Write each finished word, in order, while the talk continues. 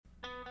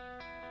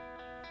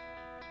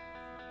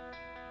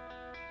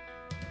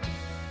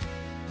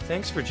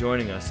Thanks for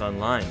joining us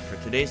online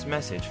for today's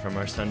message from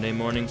our Sunday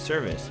morning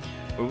service,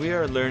 where we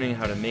are learning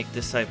how to make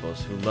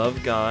disciples who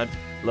love God,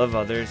 love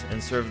others,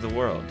 and serve the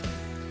world.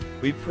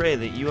 We pray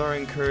that you are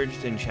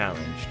encouraged and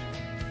challenged.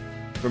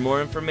 For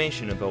more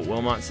information about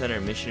Wilmot Center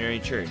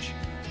Missionary Church,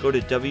 go to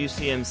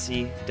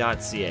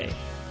wcmc.ca.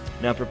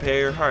 Now prepare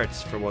your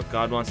hearts for what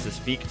God wants to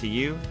speak to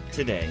you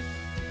today.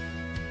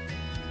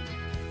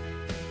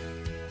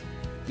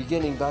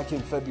 Beginning back in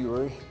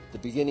February, the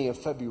beginning of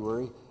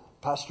February,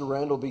 Pastor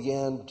Randall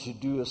began to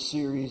do a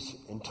series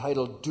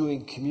entitled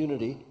Doing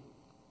Community.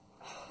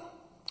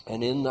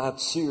 And in that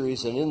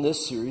series, and in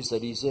this series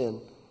that he's in,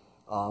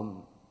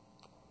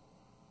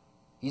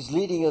 he's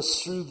leading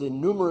us through the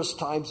numerous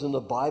times in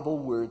the Bible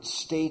where it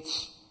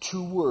states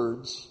two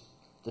words,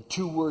 the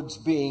two words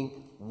being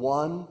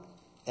one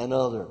and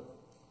other.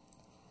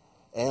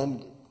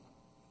 And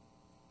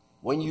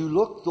when you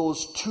look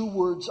those two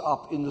words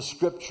up in the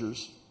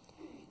scriptures,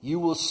 you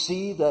will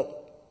see that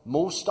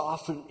most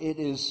often it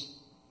is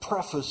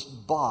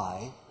prefaced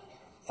by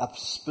a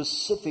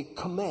specific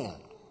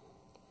command.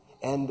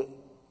 And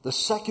the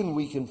second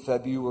week in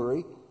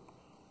February,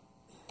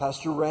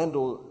 Pastor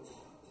Randall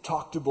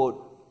talked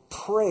about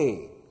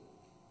pray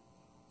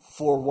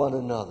for one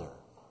another.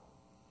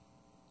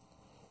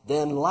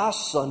 Then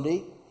last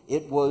Sunday,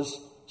 it was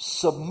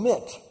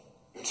submit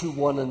to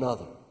one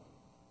another.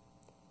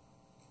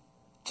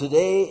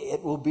 Today,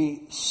 it will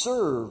be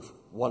serve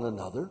one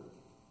another.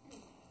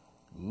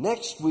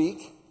 Next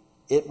week,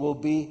 it will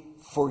be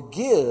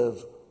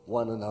forgive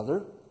one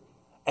another.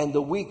 And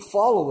the week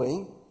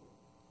following,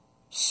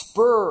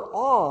 spur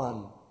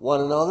on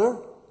one another.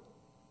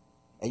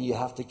 And you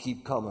have to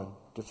keep coming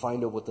to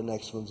find out what the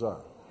next ones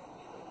are.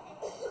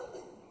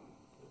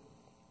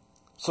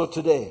 So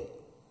today,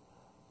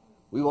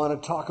 we want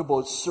to talk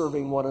about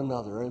serving one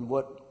another and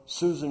what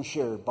Susan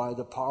shared by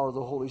the power of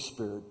the Holy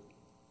Spirit,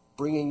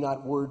 bringing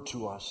that word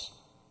to us.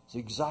 Is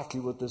exactly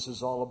what this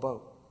is all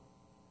about.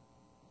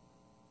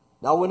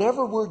 Now,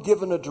 whenever we're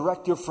given a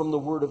directive from the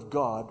Word of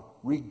God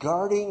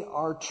regarding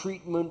our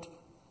treatment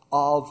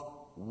of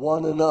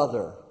one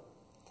another,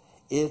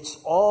 it's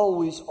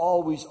always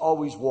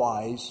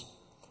wise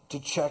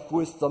to check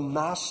with the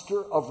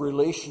master of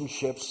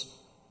relationships,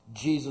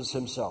 Jesus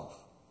himself.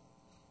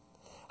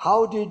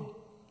 How did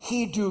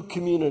he do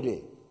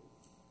community?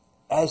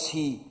 As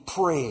he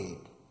prayed,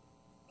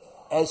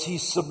 as he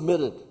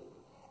submitted,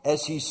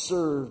 as he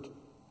served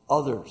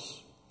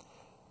others.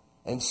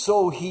 And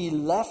so he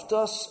left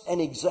us an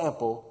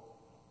example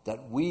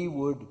that we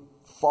would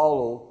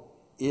follow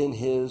in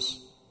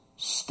his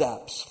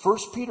steps.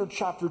 1 Peter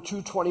chapter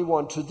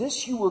 2:21, to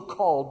this you were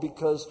called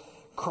because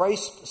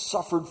Christ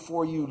suffered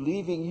for you,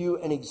 leaving you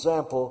an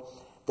example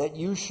that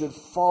you should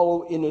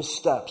follow in his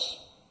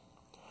steps.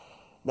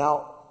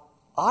 Now,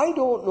 I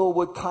don't know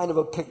what kind of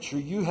a picture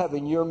you have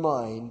in your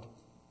mind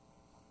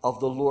of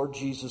the Lord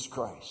Jesus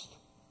Christ.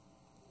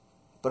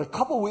 But a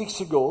couple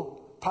weeks ago,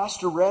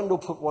 Pastor Randall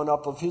put one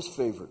up of his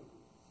favorite.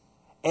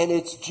 And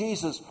it's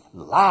Jesus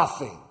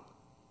laughing.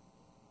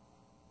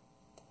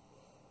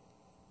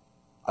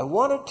 I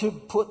wanted to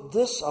put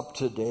this up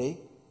today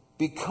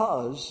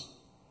because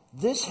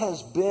this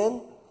has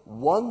been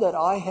one that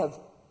I have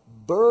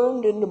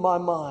burned into my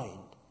mind.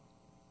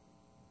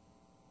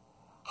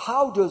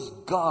 How does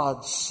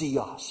God see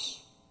us?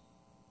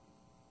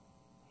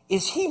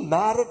 Is he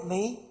mad at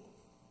me?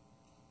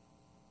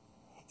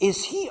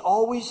 Is he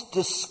always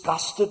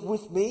disgusted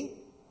with me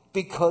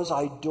because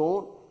I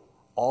don't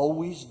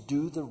always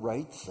do the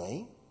right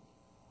thing?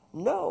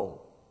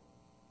 No.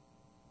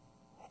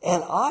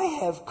 And I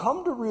have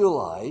come to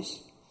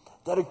realize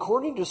that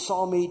according to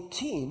Psalm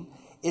 18,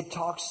 it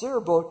talks there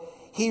about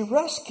he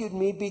rescued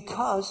me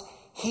because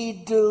he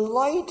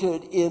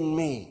delighted in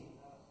me.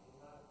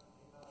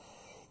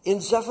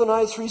 In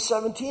Zephaniah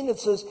 3:17 it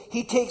says,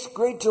 he takes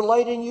great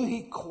delight in you,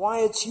 he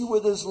quiets you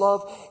with his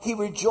love, he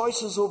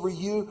rejoices over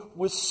you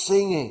with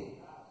singing.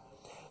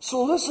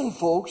 So listen,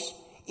 folks,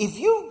 if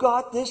you've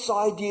got this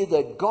idea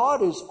that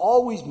God is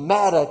always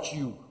mad at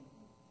you,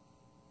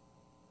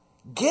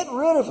 get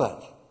rid of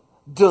it.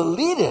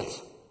 Delete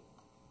it.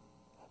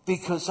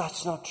 Because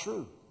that's not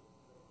true.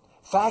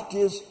 Fact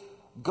is,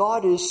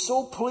 God is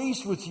so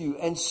pleased with you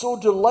and so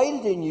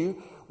delighted in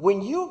you.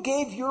 When you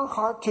gave your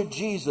heart to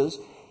Jesus,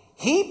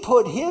 he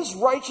put his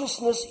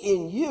righteousness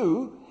in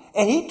you,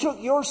 and he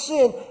took your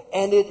sin,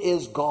 and it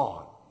is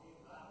gone.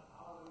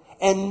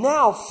 And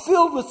now,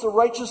 filled with the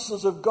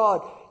righteousness of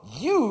God,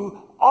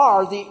 you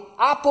are the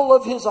apple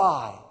of his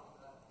eye.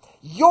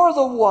 You're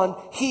the one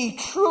he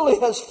truly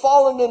has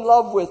fallen in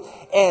love with,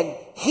 and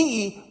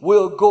he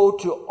will go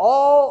to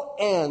all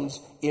ends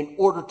in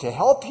order to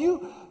help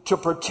you, to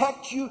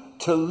protect you,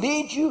 to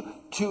lead you,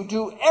 to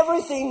do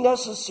everything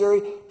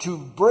necessary to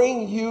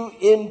bring you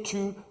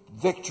into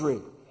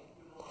victory.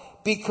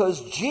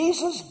 Because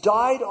Jesus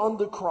died on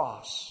the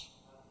cross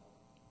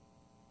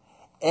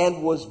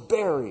and was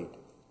buried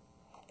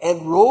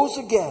and rose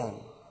again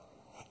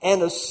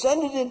and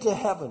ascended into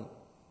heaven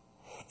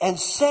and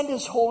sent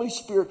his Holy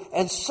Spirit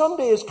and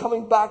someday is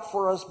coming back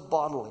for us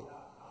bodily.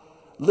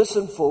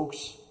 Listen,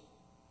 folks,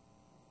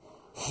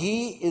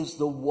 He is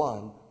the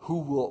one who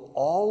will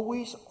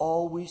always,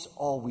 always,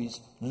 always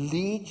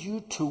lead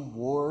you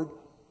toward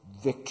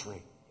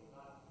victory.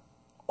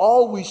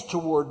 Always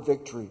toward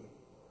victory.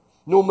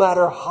 No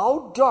matter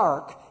how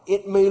dark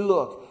it may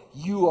look,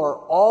 you are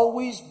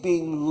always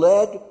being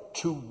led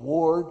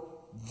toward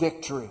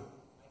victory.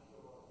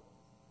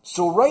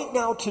 So right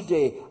now,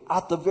 today,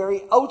 at the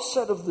very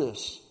outset of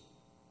this,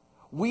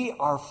 we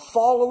are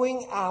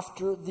following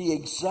after the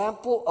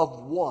example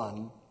of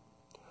one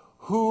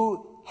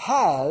who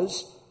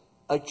has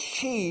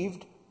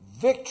achieved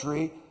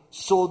victory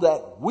so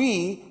that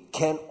we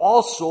can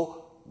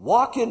also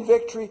walk in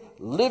victory,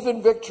 live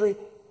in victory,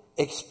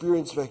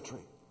 experience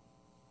victory.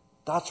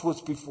 That's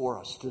what's before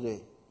us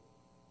today.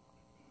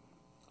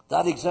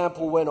 That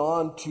example went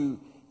on to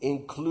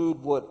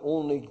include what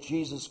only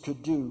Jesus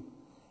could do.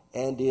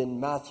 And in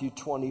Matthew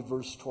 20,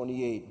 verse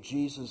 28,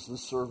 Jesus, the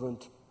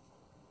servant,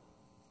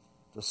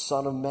 the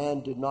Son of Man,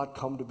 did not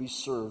come to be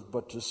served,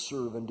 but to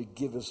serve and to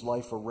give his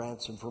life a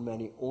ransom for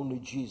many. Only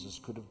Jesus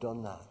could have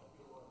done that.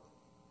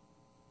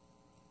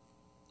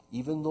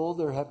 Even though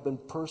there have been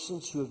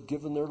persons who have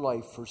given their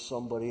life for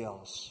somebody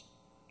else,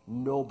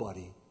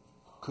 nobody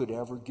could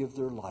ever give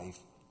their life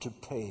to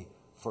pay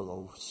for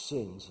the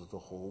sins of the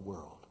whole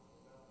world.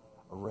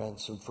 A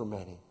ransom for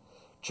many.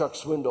 Chuck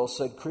Swindoll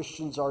said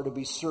Christians are to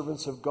be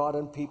servants of God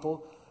and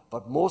people,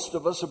 but most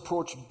of us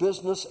approach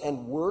business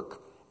and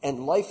work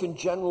and life in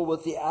general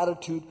with the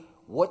attitude,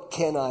 what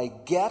can I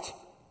get,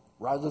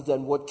 rather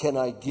than what can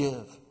I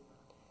give?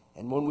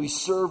 And when we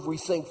serve, we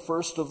think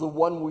first of the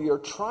one we are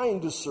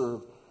trying to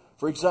serve.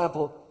 For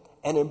example,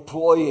 an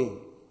employee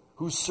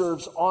who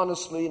serves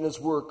honestly in his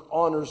work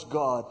honors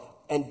God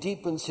and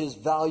deepens his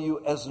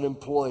value as an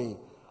employee.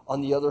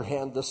 On the other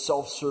hand, the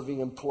self-serving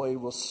employee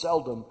will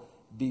seldom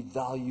be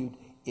valued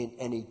in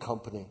any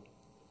company.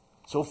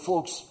 So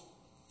folks,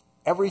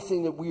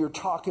 everything that we are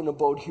talking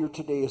about here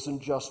today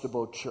isn't just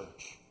about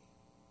church.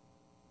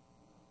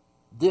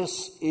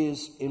 This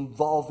is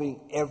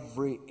involving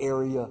every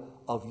area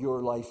of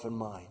your life and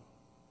mine.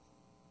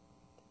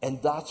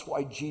 And that's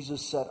why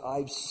Jesus said,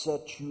 I've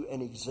set you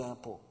an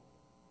example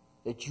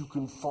that you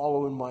can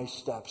follow in my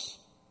steps.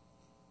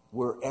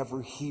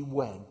 Wherever he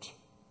went,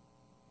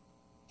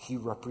 he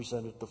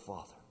represented the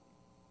Father.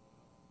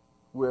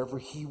 Wherever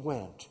he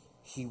went,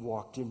 he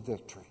walked in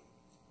victory.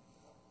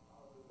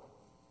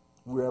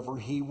 Wherever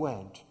he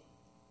went,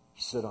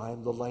 he said, I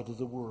am the light of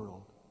the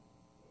world.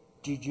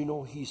 Did you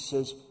know he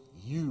says,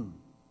 you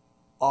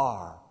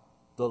are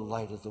the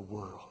light of the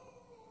world?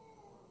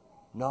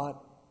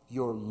 Not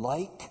you're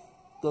like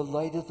the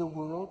light of the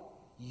world.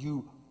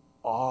 You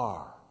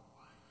are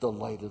the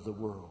light of the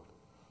world.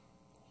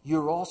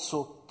 You're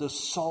also the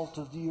salt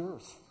of the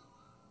earth.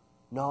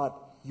 Not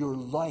you're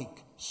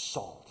like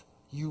salt.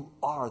 You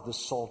are the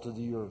salt of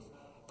the earth.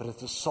 But if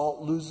the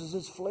salt loses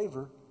its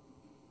flavor,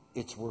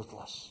 it's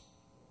worthless.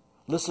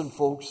 Listen,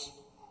 folks,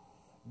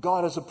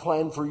 God has a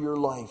plan for your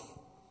life,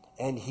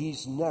 and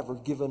he's never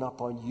given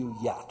up on you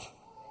yet.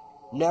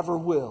 Never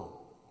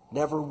will.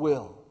 Never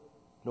will.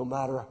 No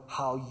matter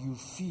how you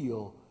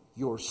feel,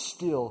 you're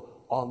still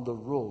on the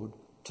road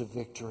to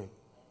victory.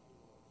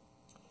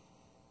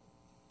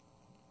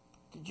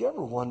 Did you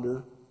ever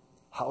wonder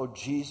how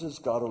Jesus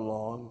got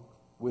along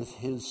with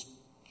his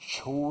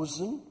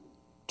chosen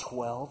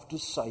 12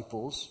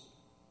 disciples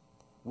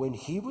when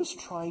he was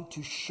trying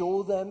to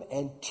show them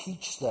and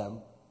teach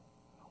them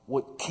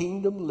what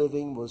kingdom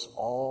living was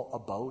all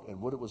about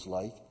and what it was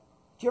like?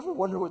 Do you ever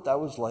wonder what that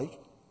was like?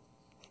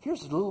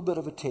 Here's a little bit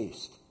of a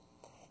taste.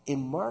 In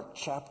Mark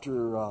chapter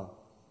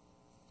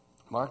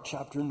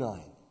 9,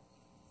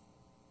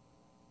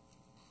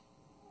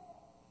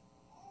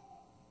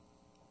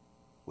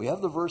 we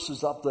have the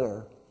verses up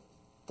there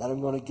that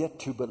I'm going to get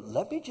to, but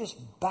let me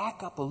just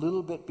back up a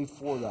little bit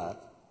before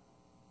that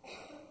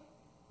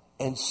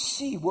and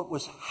see what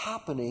was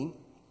happening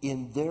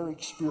in their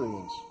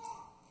experience.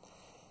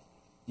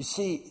 You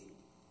see,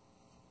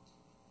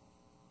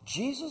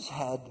 Jesus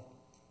had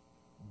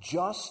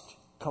just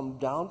come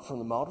down from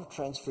the Mount of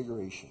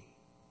Transfiguration.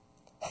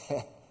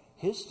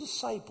 His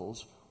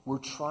disciples were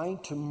trying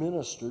to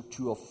minister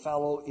to a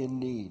fellow in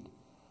need.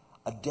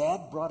 A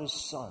dad brought his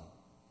son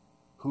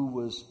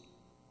who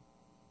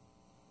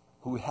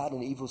had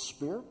an evil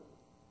spirit.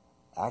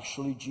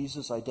 Actually,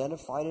 Jesus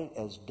identified it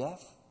as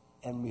deaf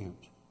and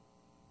mute.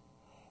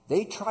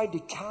 They tried to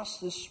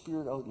cast this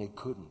spirit out and they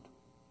couldn't.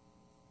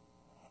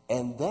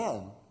 And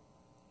then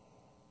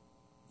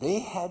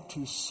they had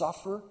to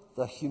suffer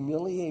the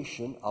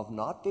humiliation of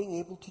not being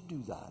able to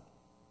do that.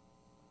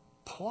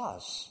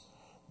 Plus,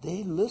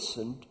 they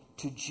listened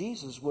to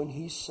Jesus when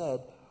he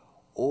said,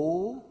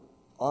 "O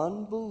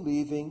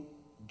unbelieving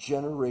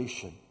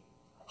generation,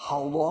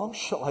 how long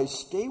shall I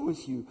stay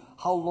with you?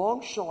 How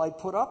long shall I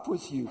put up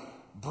with you?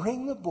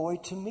 Bring the boy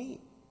to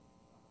me."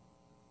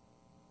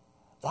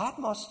 That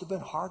must have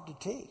been hard to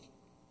take.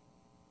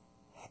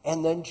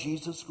 And then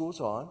Jesus goes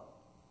on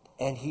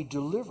and he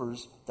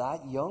delivers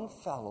that young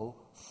fellow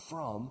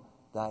from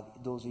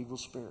those evil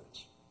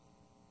spirits.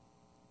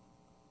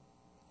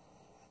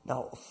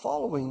 Now,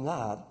 following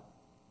that,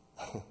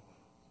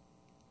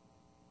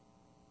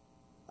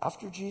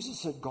 After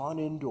Jesus had gone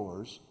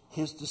indoors,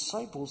 his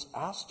disciples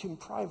asked him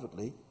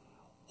privately,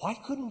 "Why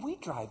couldn't we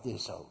drive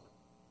this out?"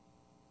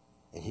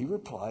 And he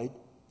replied,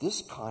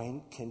 "This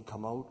kind can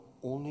come out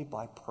only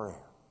by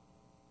prayer."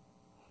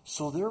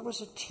 So there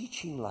was a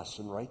teaching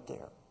lesson right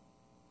there.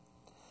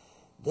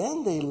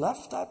 Then they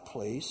left that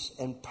place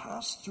and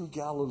passed through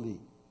Galilee.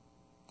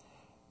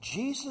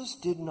 Jesus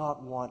did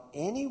not want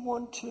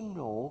anyone to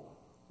know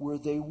where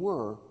they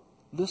were,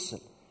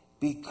 listen,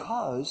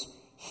 because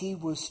he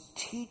was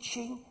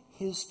teaching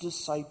his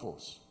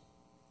disciples.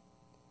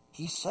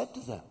 He said to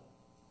them,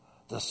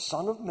 "The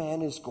Son of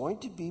Man is going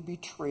to be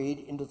betrayed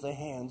into the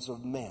hands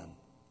of men.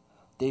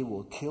 They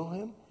will kill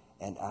him,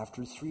 and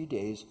after 3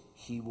 days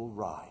he will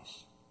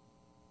rise."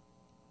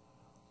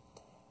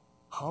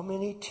 How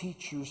many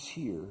teachers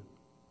here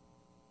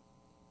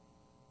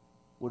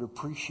would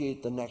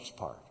appreciate the next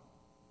part?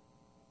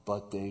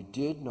 But they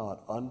did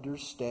not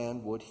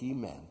understand what he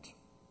meant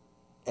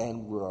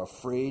and were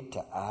afraid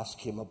to ask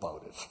him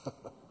about it.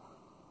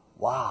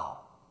 Wow.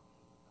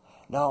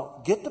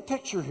 Now, get the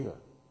picture here.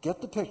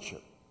 Get the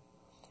picture.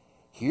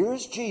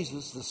 Here's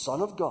Jesus, the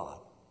Son of God.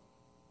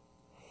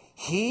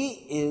 He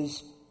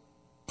is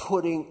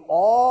putting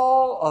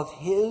all of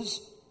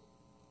his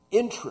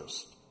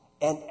interest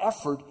and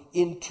effort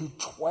into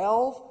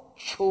 12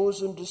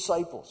 chosen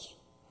disciples.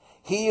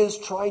 He is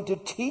trying to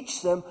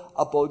teach them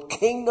about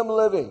kingdom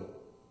living.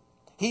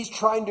 He's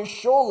trying to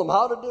show them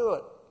how to do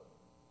it.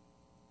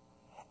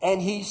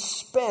 And he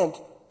spent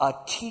a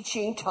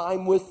teaching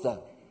time with them.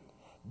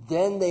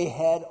 Then they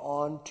head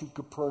on to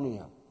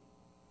Capernaum.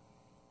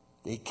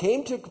 They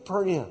came to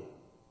Capernaum.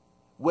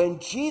 When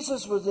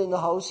Jesus was in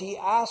the house, he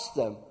asked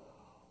them,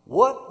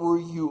 "What were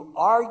you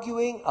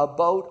arguing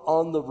about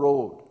on the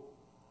road?"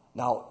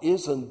 Now,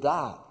 isn't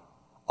that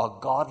a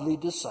godly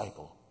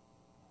disciple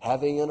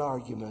having an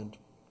argument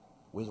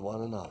with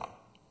one another?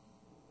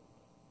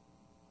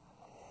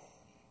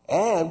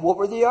 And what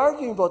were they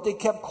arguing about? They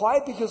kept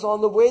quiet because on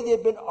the way they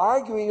had been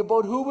arguing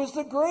about who was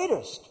the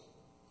greatest.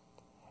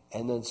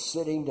 And then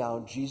sitting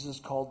down, Jesus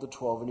called the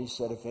 12 and he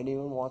said, "If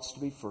anyone wants to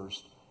be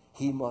first,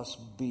 he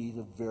must be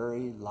the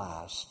very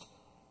last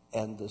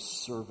and the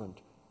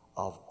servant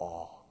of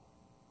all."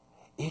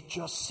 It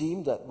just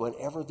seemed that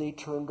whenever they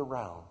turned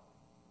around,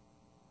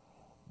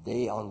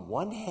 they, on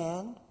one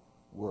hand,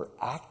 were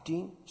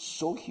acting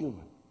so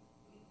human.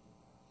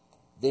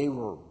 They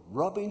were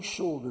rubbing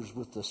shoulders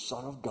with the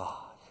Son of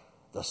God,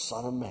 the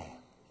Son of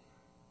Man.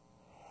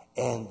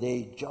 And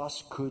they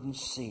just couldn't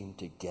seem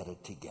to get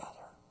it together.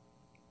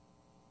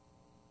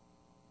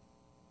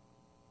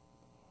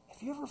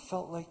 Have you ever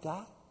felt like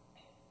that?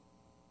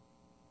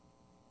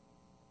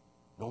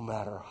 No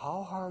matter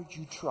how hard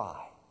you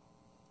try,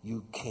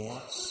 you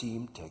can't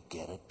seem to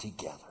get it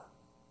together.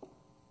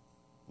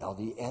 Now,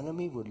 the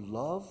enemy would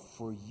love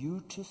for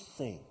you to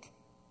think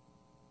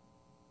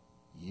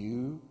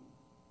you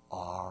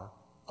are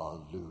a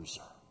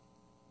loser.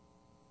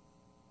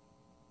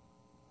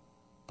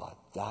 But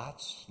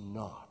that's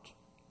not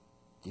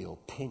the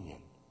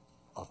opinion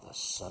of the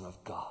Son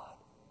of God,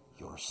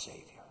 your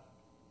Savior.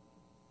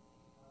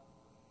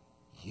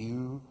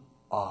 You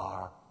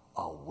are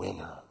a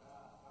winner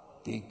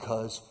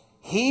because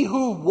he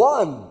who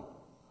won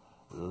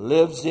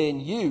lives in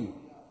you,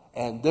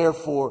 and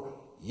therefore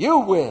you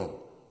win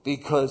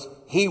because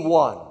he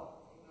won.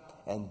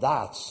 And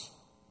that's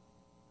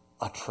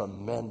a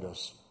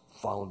tremendous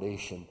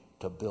foundation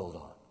to build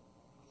on.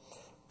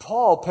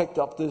 Paul picked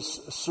up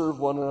this serve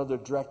one another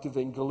directive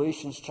in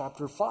Galatians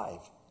chapter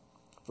 5,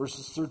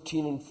 verses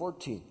 13 and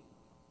 14.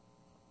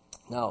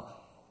 Now,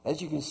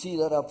 as you can see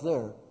that up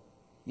there,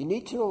 you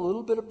need to know a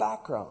little bit of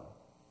background.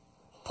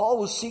 Paul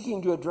was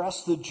seeking to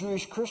address the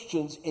Jewish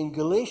Christians in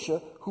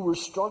Galatia who were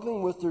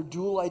struggling with their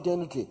dual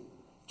identity.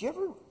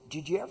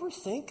 Did you ever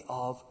think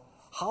of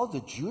how the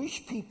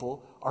Jewish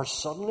people are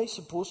suddenly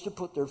supposed to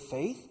put their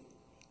faith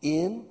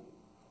in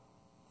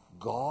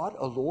God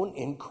alone,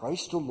 in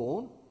Christ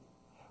alone?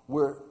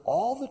 Where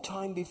all the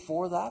time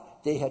before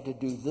that, they had to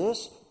do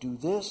this, do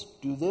this,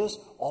 do this,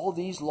 all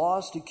these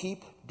laws to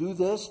keep, do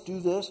this,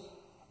 do this.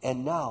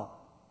 And now,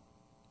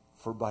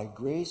 for by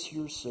grace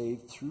you're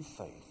saved through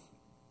faith,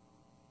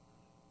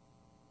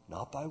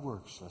 not by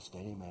works, lest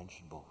any man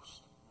should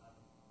boast.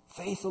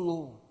 Faith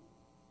alone.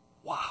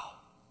 Wow.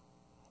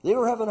 They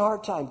were having a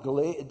hard time.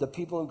 The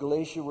people in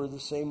Galatia were the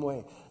same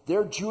way.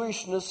 Their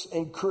Jewishness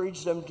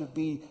encouraged them to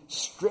be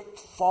strict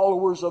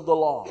followers of the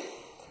law.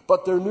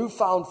 But their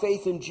newfound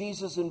faith in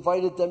Jesus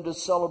invited them to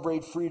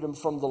celebrate freedom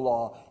from the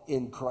law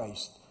in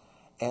Christ.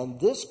 And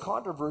this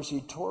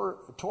controversy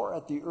tore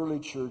at the early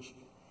church.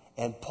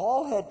 And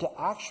Paul had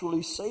to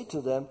actually say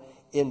to them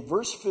in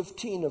verse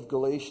 15 of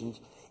Galatians,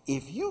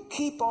 "If you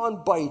keep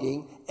on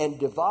biting and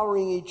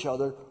devouring each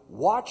other,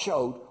 watch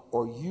out,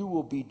 or you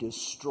will be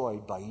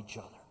destroyed by each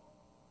other."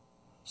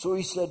 So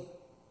he said,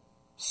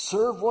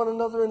 "Serve one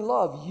another in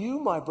love. You,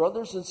 my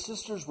brothers and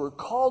sisters, were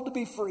called to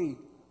be free,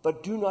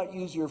 but do not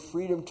use your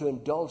freedom to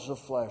indulge the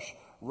flesh.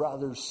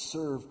 Rather,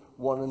 serve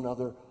one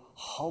another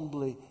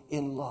humbly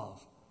in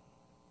love."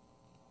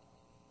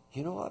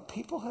 You know what?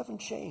 People haven't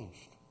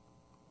changed.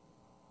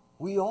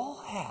 We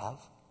all have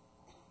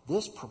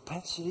this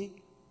propensity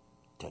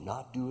to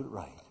not do it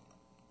right.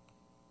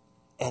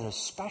 And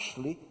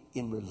especially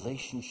in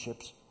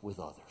relationships with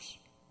others.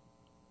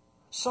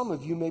 Some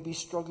of you may be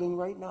struggling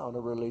right now in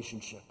a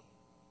relationship.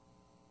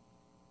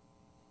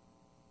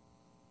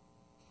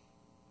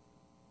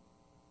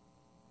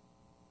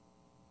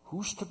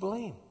 Who's to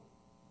blame?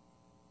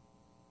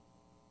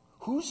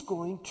 Who's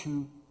going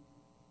to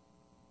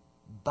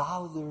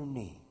bow their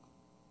knee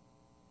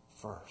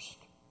first?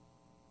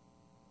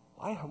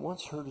 I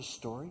once heard a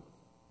story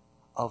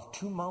of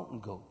 2 mountain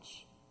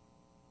goats.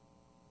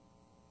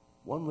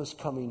 One was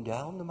coming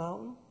down the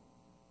mountain,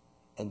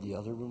 and the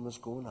other one was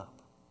going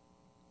up.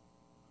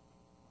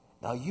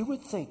 Now, you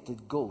would think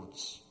that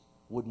goats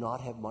would not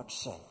have much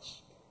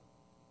sense.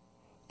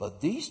 But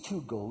these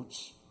 2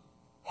 goats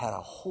had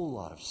a whole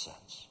lot of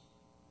sense.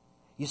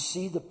 You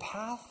see, the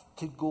path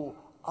to go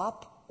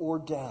up or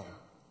down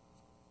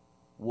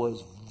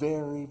was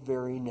very,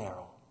 very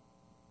narrow.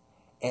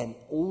 And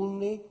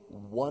only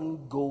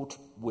 1 goat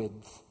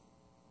width.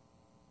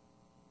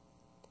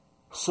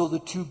 So the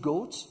 2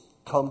 goats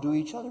come to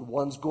each other.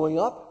 One's going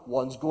up,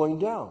 one's going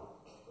down.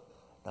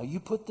 Now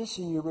you put this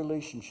in your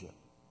relationship.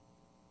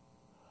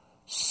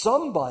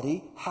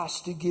 Somebody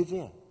has to give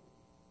in.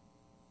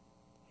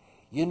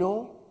 You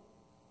know,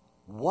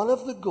 one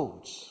of the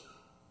goats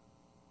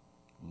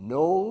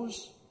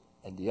knows,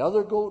 and the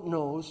other goat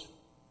knows,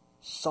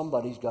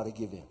 somebody's got to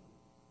give in.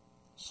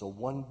 So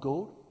one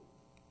goat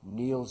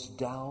kneels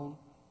down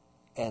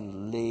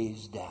and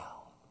lays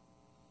down.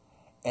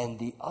 And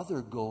the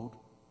other goat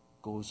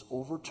goes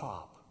over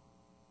top.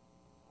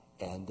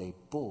 And they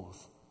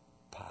both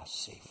pass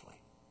safely.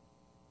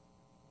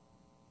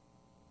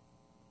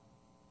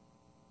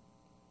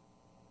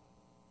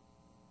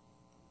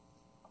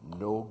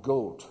 No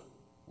goat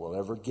will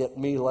ever get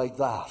me like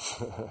that.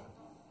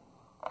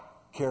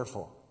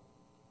 Careful.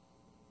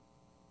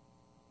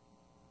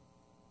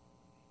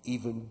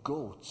 Even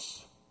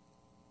goats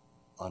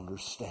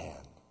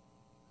understand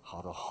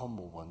how to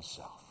humble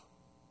oneself.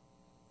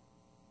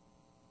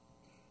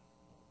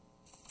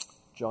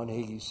 John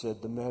Hagee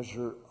said, the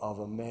measure of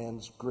a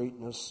man's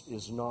greatness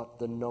is not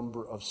the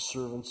number of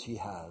servants he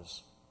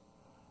has,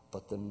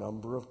 but the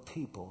number of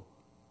people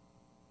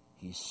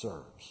he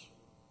serves.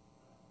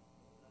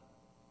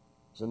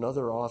 As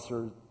another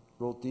author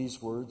wrote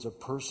these words, a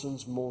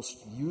person's most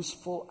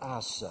useful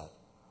asset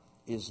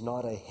is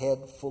not a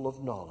head full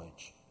of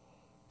knowledge,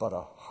 but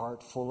a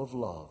heart full of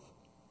love,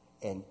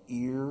 an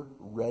ear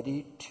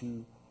ready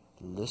to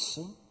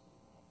listen,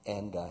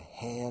 and a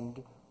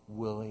hand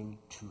willing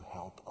to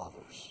help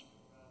others.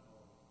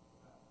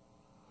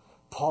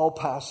 Paul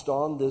passed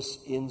on this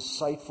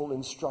insightful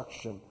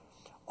instruction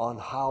on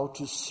how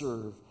to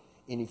serve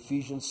in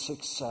Ephesians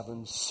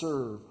 6:7.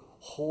 Serve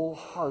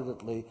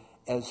wholeheartedly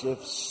as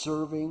if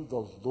serving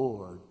the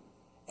Lord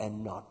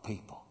and not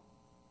people.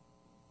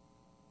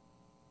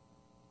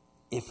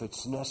 If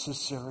it's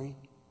necessary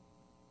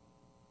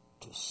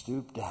to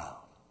stoop down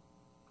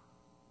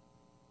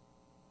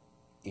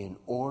in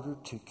order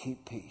to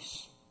keep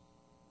peace,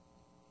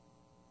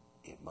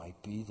 it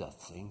might be the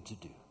thing to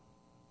do.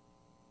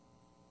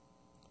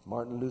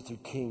 Martin Luther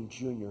King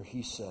Jr.,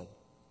 he said,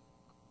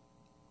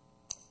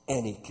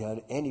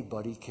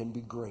 anybody can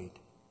be great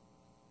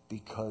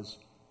because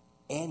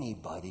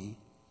anybody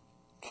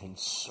can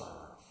serve.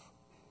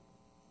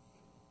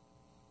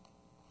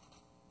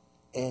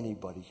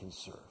 Anybody can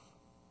serve.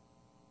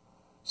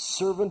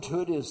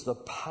 Servanthood is the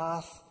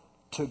path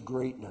to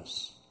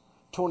greatness.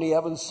 Tony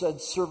Evans said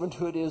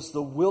servanthood is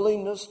the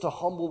willingness to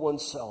humble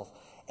oneself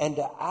and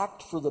to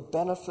act for the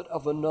benefit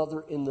of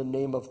another in the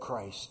name of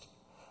Christ.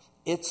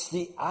 It's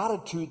the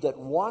attitude that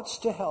wants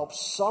to help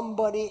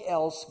somebody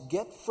else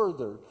get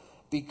further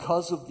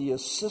because of the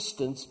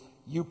assistance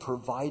you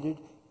provided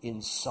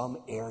in some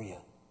area.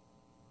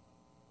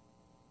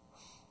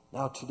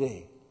 Now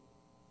today,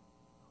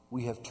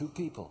 we have 2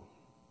 people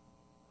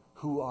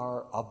who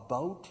are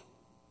about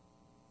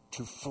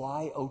to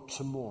fly out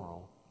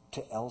tomorrow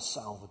to El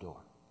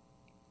Salvador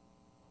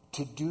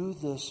to do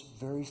this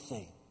very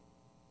thing.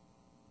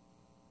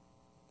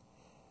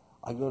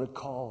 I'm going to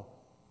call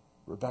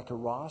Rebecca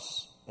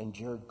Ross and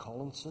Jared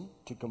Collinson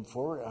to come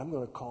forward. I'm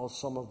going to call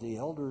some of the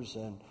elders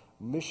and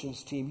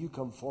missions team. You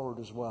come forward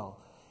as well.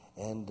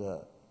 And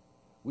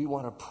we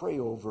want to pray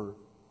over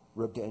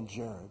Rebecca and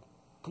Jared.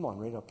 Come on,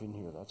 right up in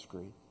here. That's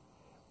great.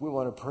 We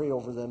want to pray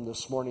over them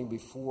this morning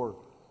before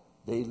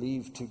they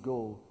leave to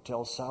go to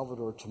El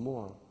Salvador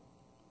tomorrow.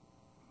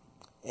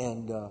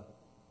 And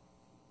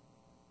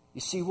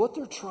you see, what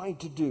they're trying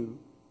to do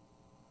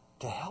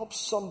to help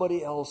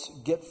somebody else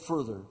get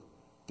further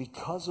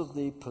because of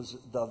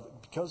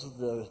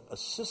the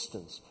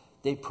assistance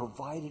they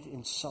provided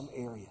in some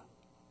area.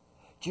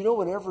 Do you know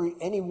whenever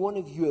any one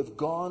of you have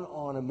gone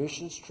on a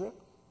missions trip,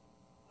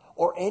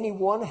 or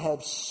anyone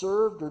have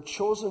served or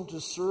chosen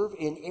to serve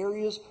in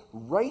areas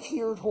right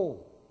here at home,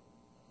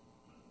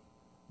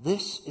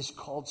 this is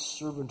called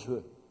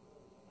servanthood.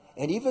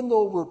 And even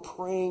though we're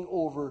praying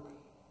over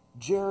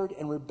Jared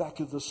and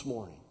Rebecca this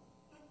morning.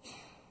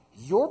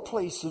 Your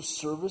place of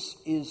service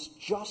is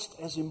just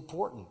as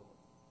important.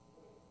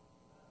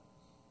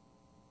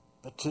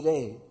 But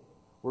today,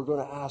 we're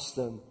going to ask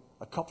them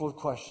a couple of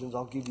questions.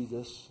 I'll give you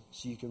this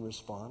so you can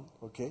respond,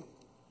 okay?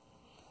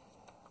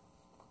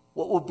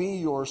 What will be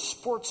your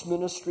sports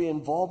ministry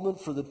involvement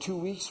for the 2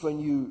 weeks when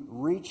you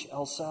reach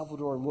El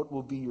Salvador, and what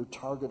will be your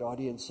target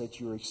audience that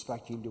you're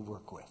expecting to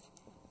work with?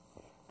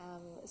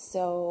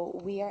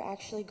 So we are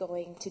actually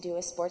going to do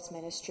a sports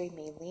ministry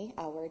mainly.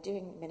 We're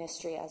doing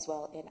ministry as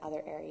well in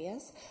other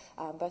areas.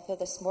 But for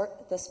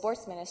the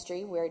sports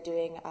ministry, we're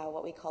doing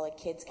what we call a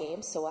kids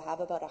game. So we'll have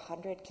about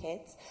 100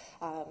 kids.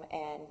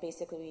 And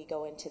basically we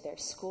go into their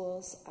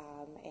schools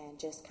and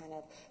just kind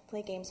of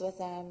play games with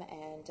them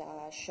and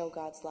show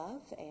God's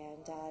love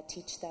and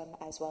teach them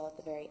as well at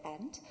the very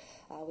end.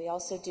 We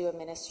also do a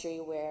ministry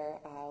where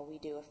we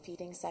do a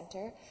feeding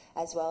center,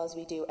 as well as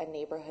we do a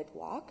neighborhood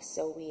walk.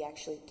 So we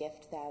actually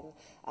gift them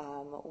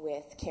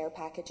with care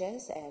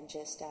packages and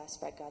just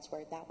spread God's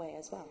word that way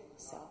as well.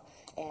 So,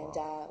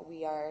 and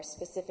we are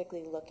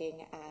specifically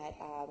looking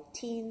at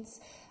teens,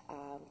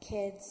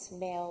 kids,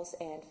 males,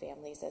 and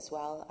families as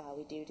well.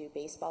 We do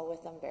baseball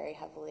with them very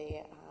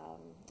heavily.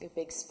 A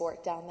big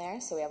sport down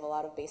there, so we have a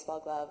lot of baseball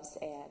gloves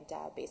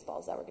and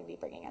baseballs that we're going to be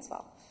bringing as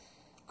well.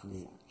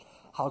 Great.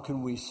 How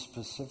can we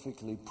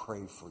specifically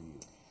pray for you?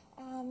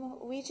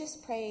 We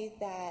just pray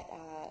that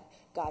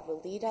God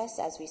will lead us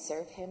as we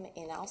serve him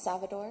in El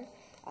Salvador,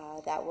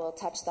 that will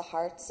touch the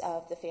hearts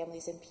of the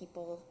families and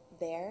people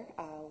there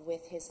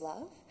with his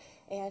love,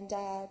 and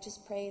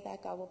just pray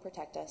that God will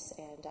protect us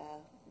and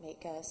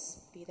make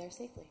us be there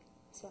safely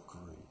as well.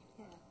 Great.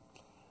 Yeah.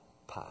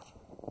 Pat,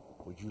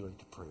 would you like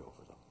to pray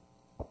over them?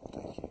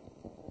 Thank you.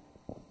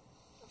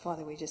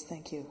 Father, we just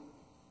thank you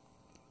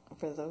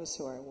for those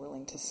who are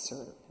willing to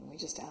serve. And we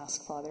just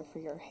ask, Father, for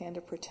your hand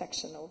of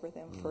protection over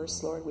them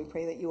first, Lord. We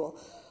pray that you will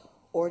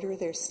order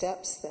their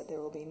steps, that there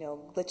will be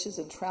no glitches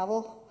in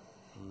travel,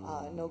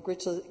 no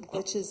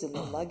glitches in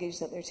the luggage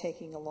that they're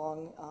taking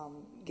along,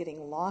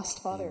 getting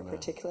lost, Father, Amen.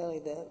 Particularly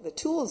the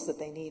tools that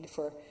they need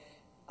for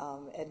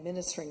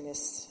administering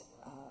this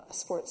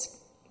sports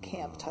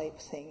camp type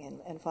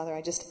thing. And Father,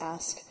 I just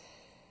ask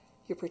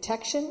your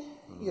protection,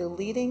 your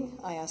leading.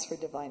 I ask for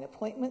divine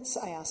appointments.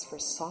 I ask for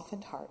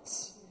softened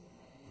hearts.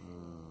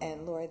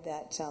 And Lord,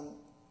 that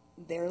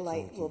their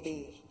light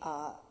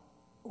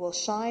will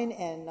shine,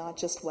 and not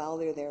just while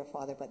they're there,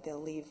 Father, but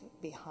they'll leave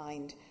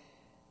behind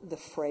the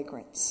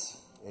fragrance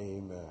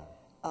Amen.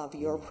 of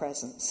your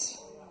presence.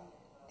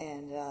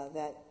 And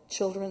that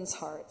children's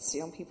hearts,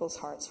 young people's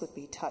hearts would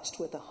be touched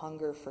with a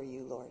hunger for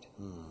you, Lord.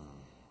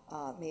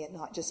 May it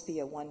not just be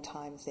a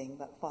one-time thing,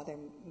 but Father,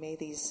 may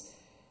these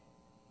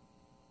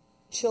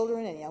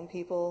children and young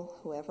people,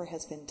 whoever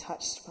has been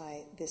touched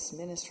by this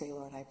ministry,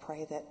 Lord, I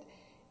pray that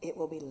it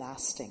will be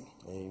lasting.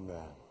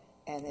 Amen.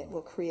 And it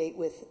will create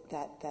with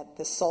that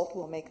the salt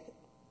will make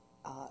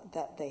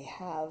that they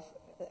have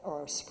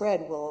or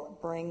spread will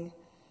bring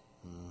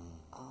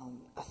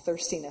a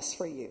thirstiness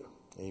for you.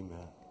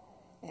 Amen.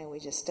 And we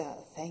just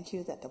thank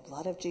you that the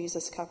blood of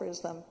Jesus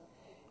covers them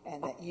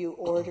and that you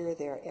order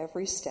their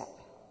every step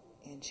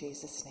in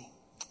Jesus' name.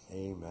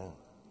 Amen.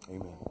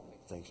 Amen.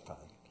 Thanks, Pat.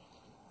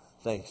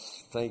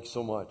 Thanks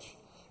so much.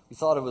 We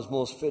thought it was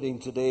most fitting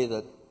today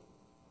that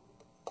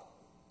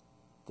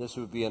this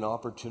would be an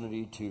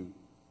opportunity to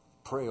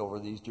pray over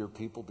these dear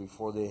people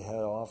before they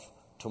head off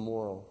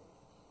tomorrow.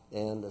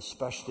 And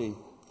especially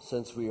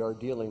since we are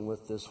dealing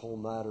with this whole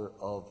matter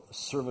of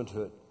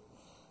servanthood.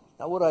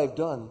 Now what I've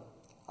done,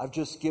 I've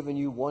just given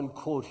you one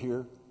quote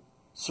here.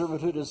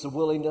 Servanthood is the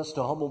willingness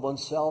to humble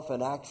oneself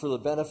and act for the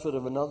benefit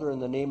of another in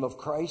the name of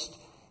Christ.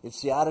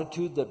 It's the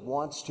attitude that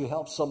wants to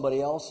help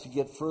somebody else to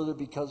get further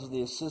because of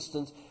the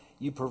assistance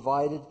you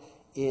provided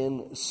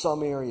in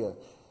some area.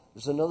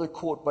 There's another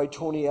quote by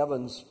Tony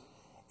Evans.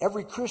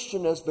 Every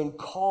Christian has been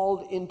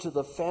called into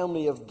the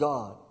family of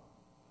God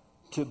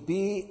to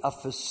be a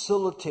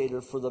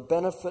facilitator for the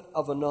benefit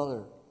of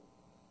another.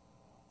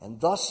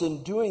 And thus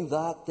in doing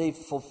that, they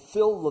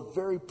fulfill the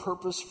very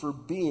purpose for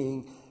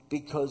being,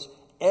 because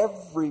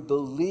every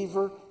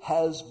believer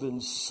has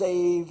been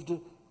saved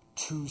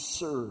to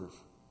serve.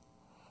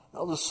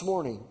 Now this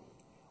morning,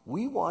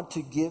 we want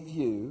to give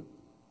you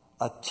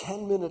a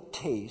 10-minute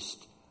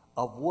taste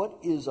of what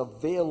is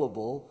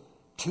available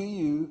to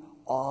you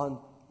on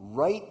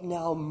Right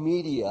Now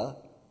Media,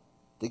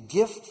 the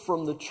gift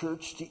from the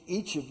church to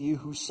each of you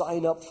who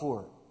sign up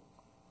for it.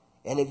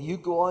 And if you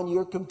go on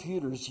your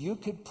computers, you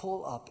could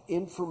pull up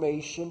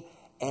information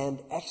and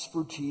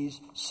expertise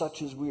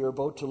such as we are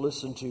about to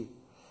listen to.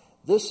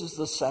 This is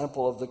the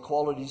sample of the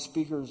quality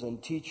speakers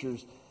and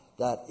teachers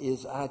that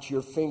is at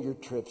your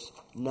fingertips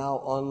now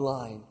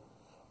online.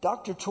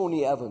 Dr.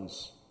 Tony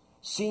Evans,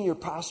 senior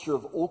pastor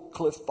of Oak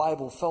Cliff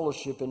Bible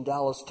Fellowship in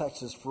Dallas,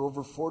 Texas for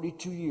over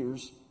 42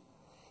 years.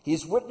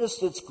 He's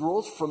witnessed its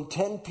growth from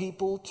 10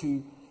 people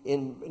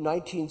in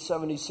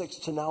 1976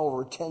 to now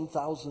over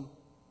 10,000.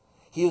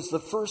 He is the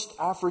first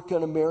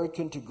African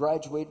American to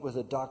graduate with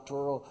a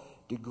doctoral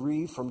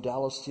degree from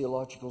Dallas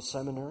Theological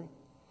Seminary.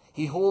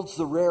 He holds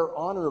the rare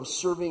honor of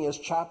serving as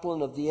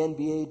chaplain of the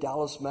NBA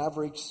Dallas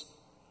Mavericks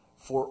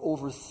for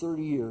over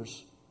 30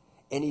 years.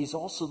 And he's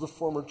also the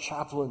former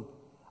chaplain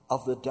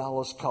of the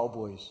Dallas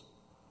Cowboys.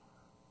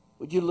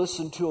 Would you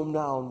listen to him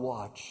now and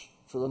watch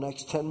for the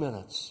next 10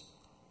 minutes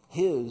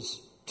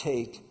his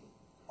take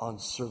on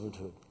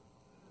servanthood?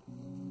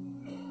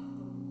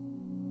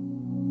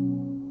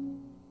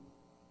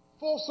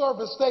 Full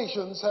service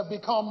stations have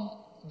become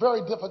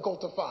very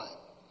difficult to find.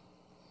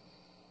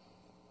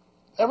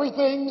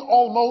 Everything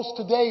almost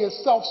today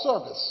is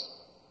self-service.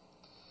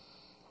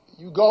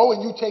 You go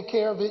and you take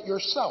care of it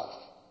yourself.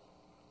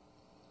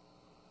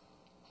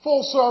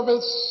 Full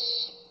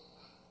service,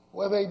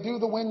 where they do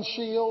the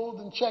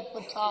windshield and check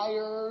the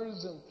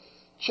tires and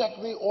check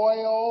the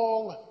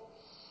oil,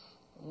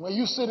 where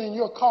you sit in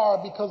your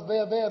car because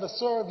they're there to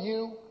serve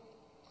you,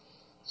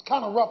 it's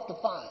kind of rough to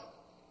find.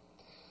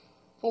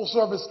 Full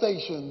service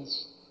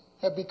stations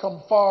have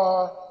become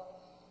far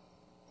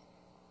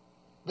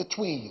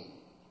between.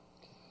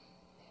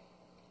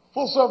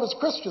 Full service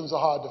Christians are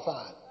hard to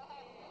find.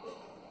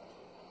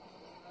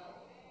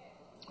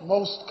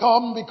 Most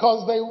come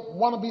because they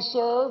want to be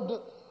served,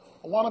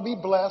 want to be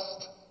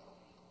blessed,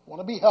 want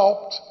to be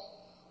helped,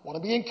 want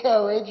to be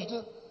encouraged,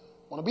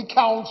 want to be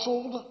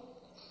counseled.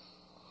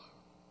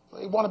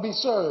 They want to be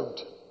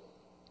served.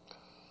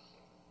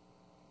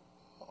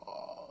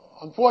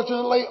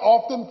 Unfortunately,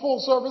 often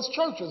full-service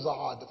churches are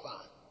hard to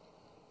find,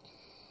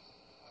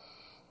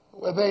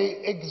 where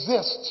they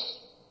exist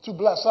to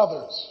bless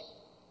others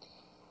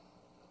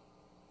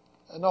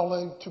and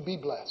only to be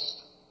blessed.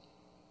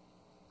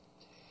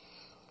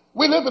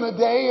 We live in a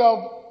day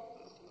of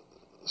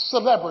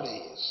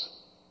celebrities,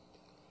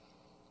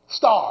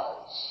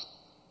 stars.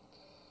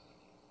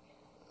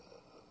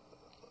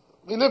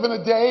 We live in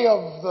a day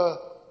of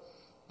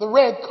the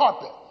red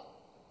carpet.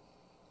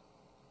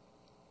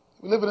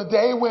 We live in a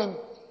day when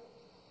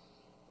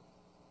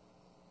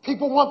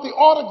people want the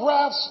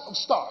autographs of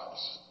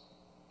stars.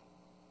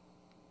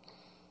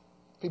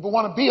 People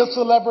want to be a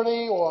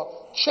celebrity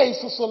or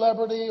chase a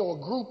celebrity or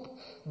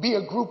be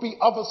a groupie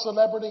of a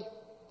celebrity.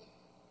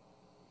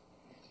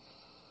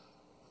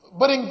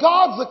 But in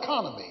God's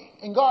economy,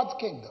 in God's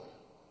kingdom,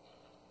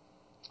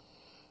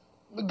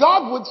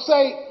 God would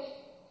say,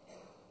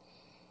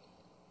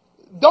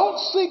 don't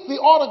seek the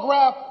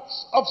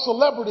autographs of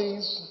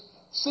celebrities,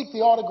 seek the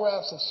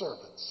autographs of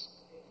servants.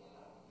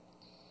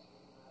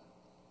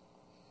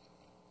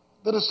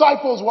 The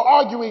disciples were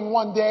arguing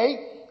one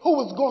day who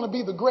was going to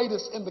be the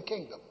greatest in the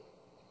kingdom.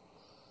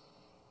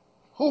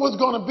 Who was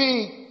going to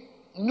be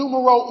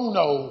numero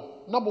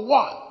uno, number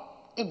one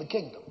in the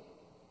kingdom.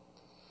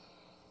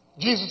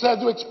 Jesus had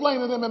to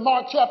explain to them in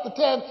Mark chapter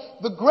 10,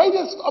 the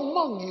greatest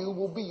among you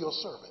will be your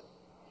servant.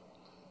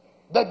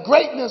 That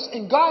greatness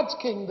in God's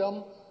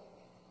kingdom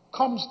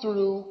comes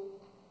through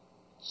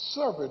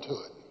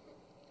servanthood,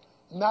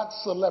 not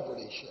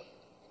celebrityship.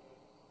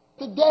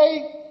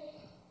 Today,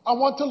 I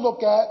want to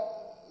look at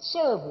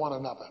serve one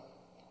another.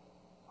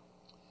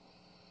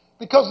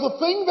 Because the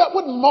thing that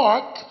would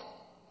mark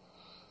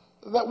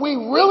that we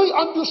really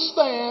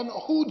understand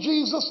who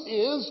Jesus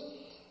is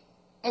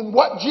and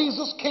what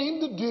Jesus came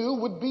to do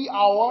would be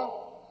our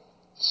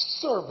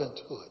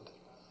servanthood,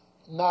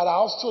 not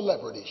our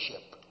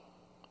celebrityship.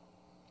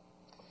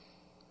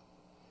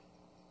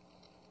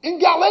 In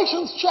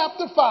Galatians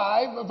chapter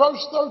 5,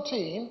 verse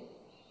 13,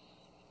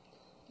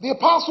 the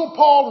Apostle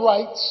Paul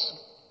writes,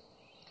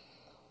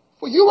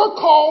 "For you are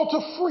called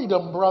to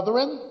freedom,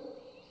 brethren.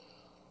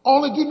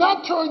 Only do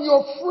not turn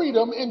your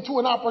freedom into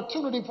an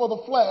opportunity for the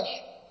flesh,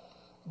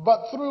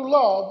 but through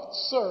love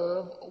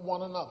serve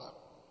one another."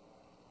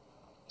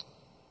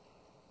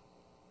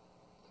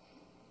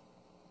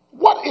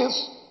 What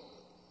is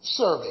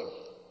serving?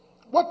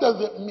 What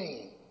does it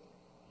mean?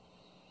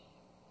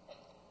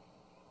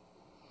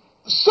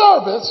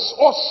 Service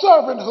or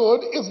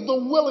servanthood is the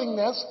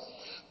willingness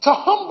to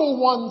humble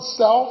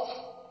oneself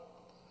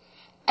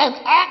and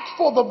act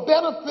for the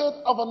benefit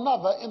of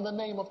another in the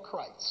name of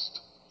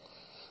Christ.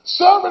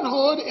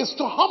 Servanthood is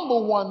to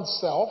humble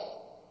oneself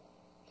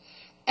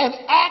and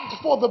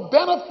act for the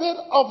benefit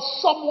of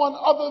someone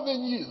other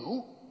than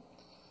you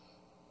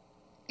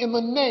in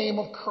the name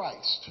of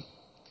Christ.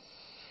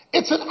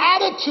 It's an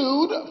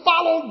attitude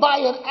followed by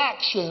an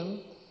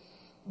action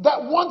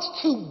that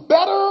wants to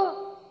better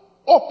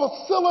or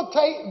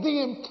facilitate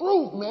the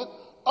improvement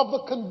of the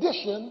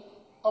condition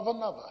of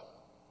another.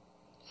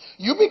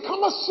 You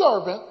become a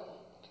servant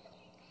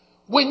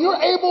when you're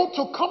able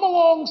to come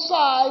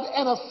alongside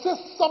and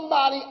assist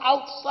somebody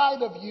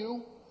outside of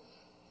you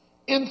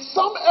in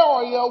some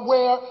area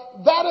where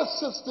that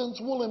assistance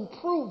will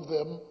improve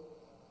them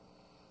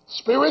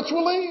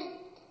spiritually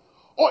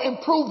or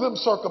improve them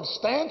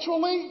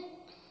circumstantially,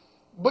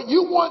 but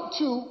you want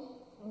to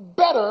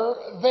better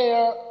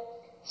their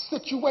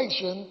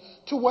situation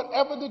to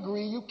whatever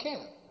degree you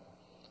can.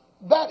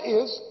 That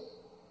is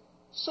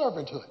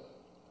servanthood.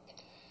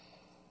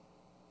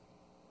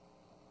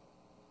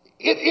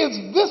 It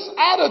is this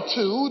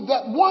attitude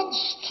that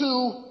wants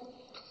to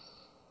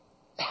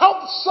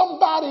help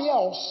somebody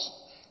else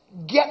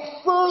get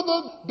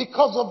further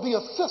because of the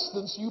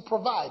assistance you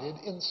provided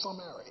in some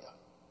area.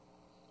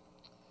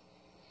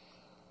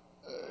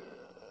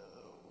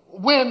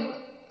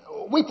 When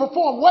we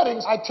perform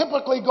weddings, I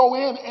typically go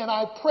in and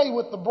I pray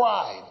with the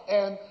bride.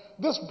 And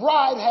this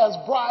bride has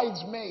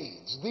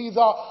bridesmaids. These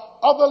are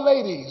other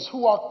ladies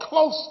who are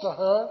close to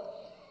her,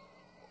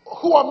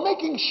 who are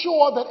making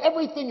sure that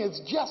everything is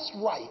just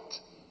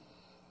right.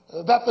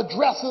 That the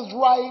dress is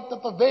right,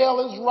 that the veil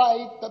is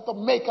right, that the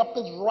makeup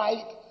is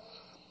right.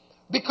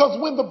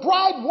 Because when the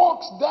bride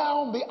walks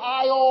down the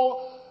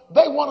aisle,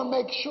 they want to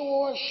make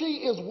sure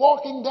she is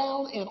walking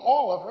down in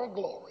all of her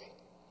glory.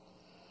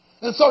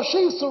 And so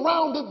she's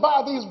surrounded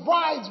by these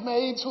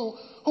bridesmaids who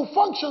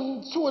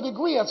function to a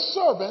degree as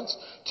servants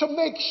to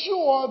make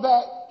sure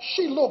that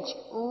she looks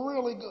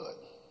really good.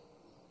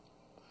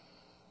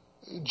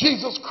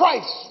 Jesus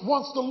Christ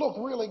wants to look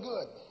really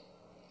good.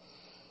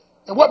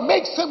 And what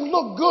makes him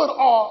look good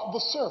are the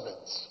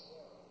servants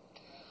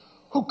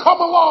who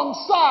come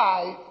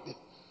alongside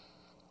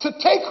to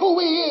take who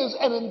he is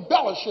and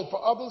embellish it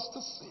for others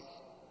to see.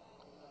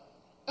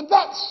 And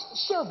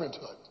that's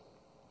servanthood.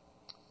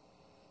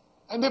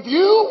 And if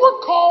you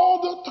were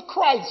called to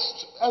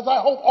Christ, as I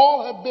hope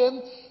all have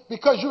been,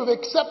 because you have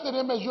accepted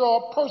him as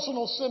your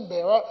personal sin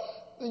bearer,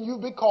 then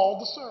you've been called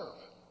to serve.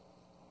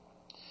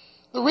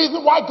 The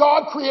reason why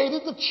God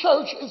created the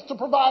church is to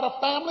provide a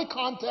family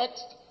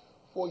context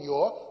for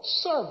your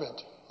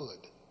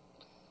servanthood.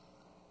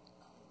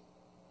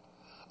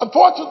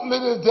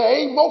 Unfortunately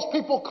today, most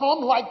people come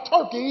like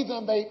turkeys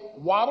and they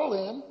waddle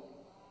in.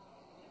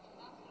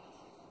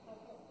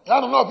 I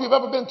don't know if you've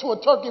ever been to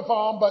a turkey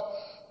farm, but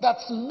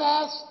that's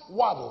mass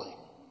waddling.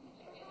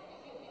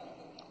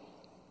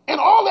 And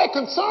all they're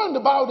concerned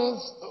about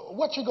is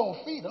what you're going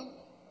to feed them.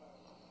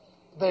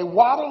 They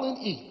waddle and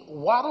eat,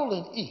 waddle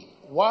and eat,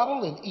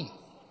 waddle and eat.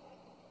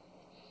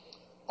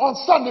 On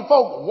Sunday,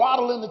 folk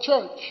waddle in the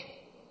church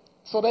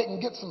so they can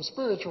get some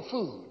spiritual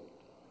food,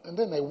 and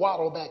then they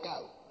waddle back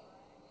out.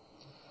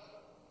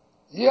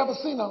 You ever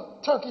seen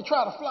a turkey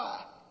try to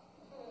fly?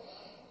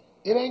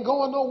 It ain't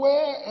going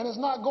nowhere, and it's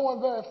not going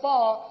very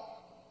far,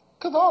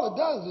 because all it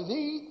does is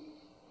eat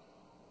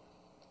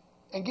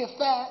and get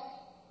fat,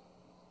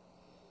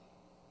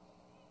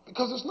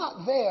 because it's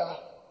not there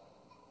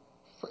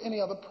for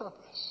any other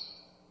purpose.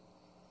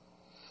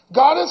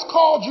 God has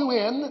called you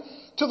in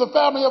to the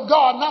family of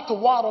God not to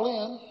waddle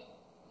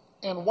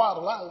in and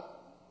waddle out.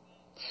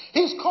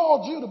 He's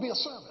called you to be a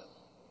servant.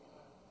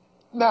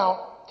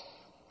 Now,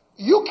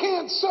 you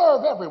can't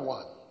serve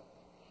everyone.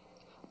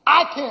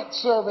 I can't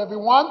serve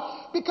everyone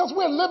because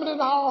we're limited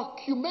in our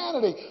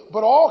humanity,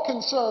 but all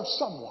can serve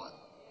someone.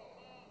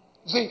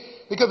 See,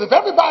 because if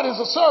everybody's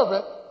a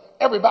servant,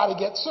 everybody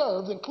gets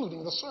served,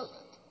 including the servant.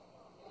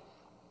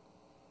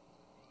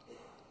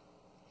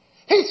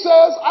 He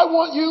says, I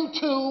want you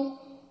to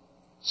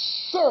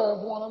serve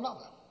one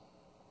another.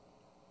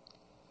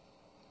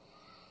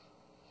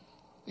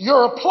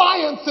 Your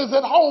appliances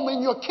at home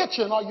in your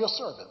kitchen are your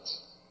servants.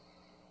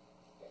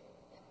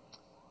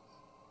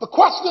 The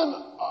question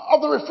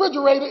of the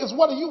refrigerator is,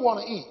 what do you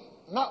want to eat?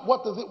 Not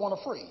what does it want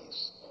to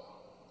freeze.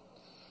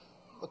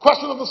 The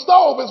question of the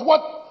stove is,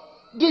 what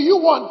do you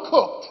want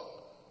cooked?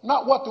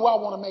 Not what do I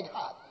want to make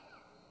hot.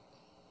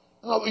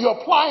 Your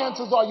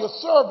appliances are your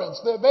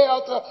servants. They're there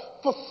to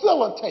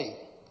facilitate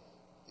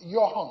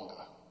your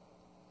hunger.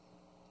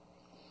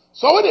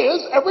 So it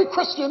is, every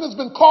Christian has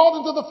been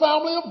called into the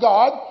family of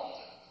God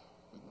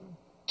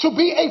to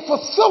be a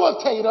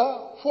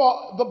facilitator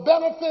for the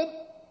benefit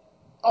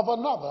of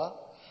another,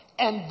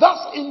 and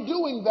thus in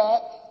doing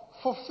that,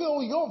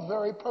 fulfill your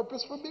very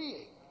purpose for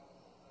being.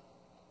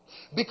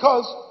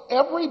 Because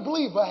every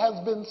believer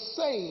has been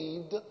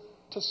saved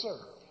to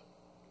serve.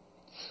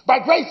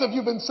 By grace have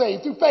you been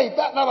saved, through faith,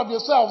 that not of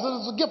yourselves. It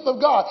is a gift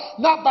of God,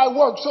 not by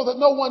works, so that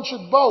no one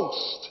should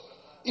boast.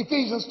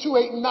 Ephesians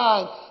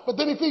 2:8-9. But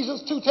then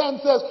Ephesians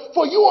 2:10 says,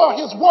 for you are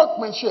his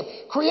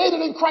workmanship, created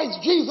in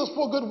Christ Jesus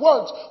for good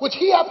works, which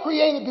he hath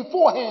created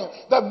beforehand,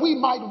 that we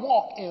might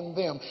walk in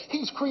them.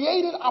 He's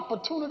created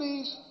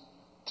opportunities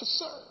to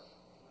serve.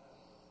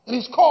 And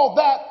he's called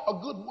that a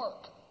good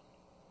work.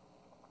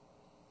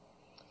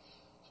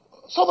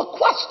 So the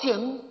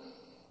question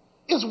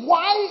is,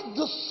 why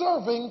does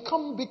serving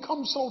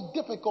become so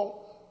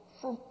difficult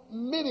for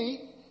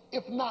many,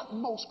 if not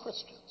most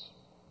Christians?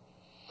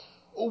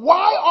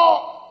 Why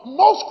are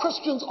most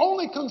Christians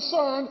only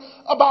concerned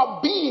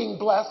about being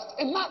blessed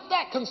and not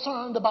that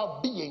concerned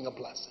about being a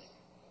blessing?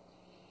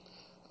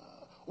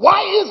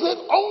 Why is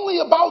it only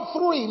about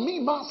three, me,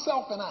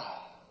 myself, and I?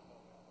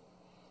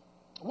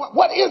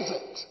 What is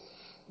it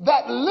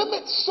that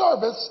limits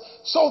service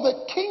so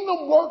that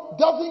kingdom work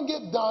doesn't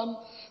get done?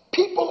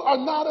 People are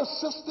not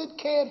assisted,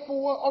 cared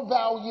for, or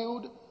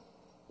valued.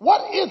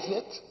 What is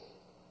it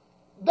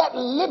that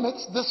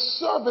limits the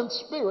servant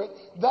spirit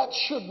that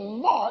should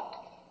mark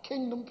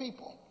kingdom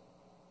people?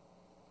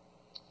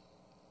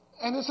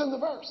 And it's in the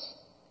verse.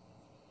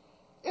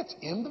 It's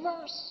in the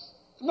verse.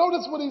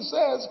 Notice what he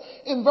says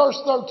in verse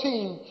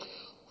 13.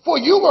 For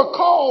you were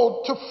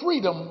called to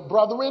freedom,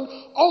 brethren.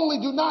 Only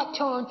do not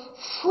turn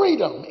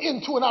freedom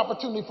into an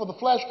opportunity for the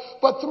flesh,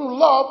 but through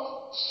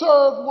love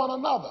serve one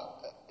another.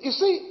 You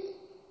see,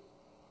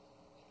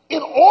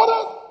 in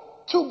order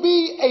to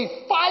be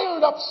a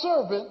fired up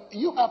servant,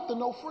 you have to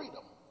know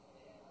freedom.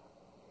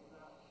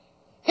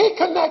 He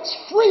connects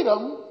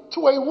freedom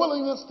to a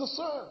willingness to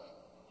serve.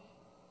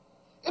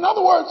 In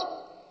other words,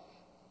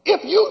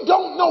 if you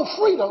don't know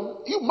freedom,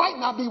 you might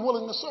not be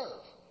willing to serve.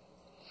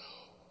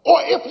 Or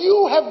if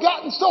you have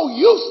gotten so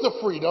used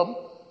to freedom,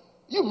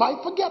 you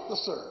might forget to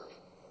serve.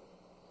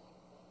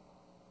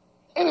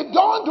 And it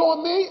dawned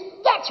on me,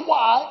 that's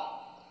why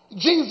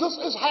Jesus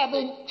is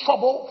having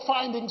trouble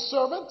finding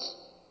servants.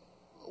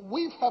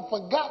 We have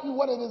forgotten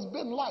what it has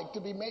been like to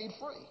be made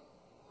free.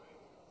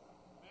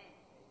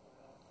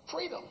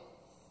 Freedom.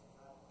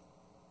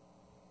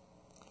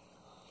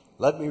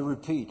 Let me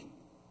repeat.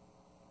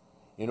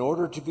 In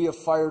order to be a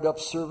fired up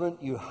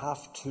servant, you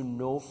have to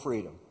know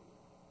freedom.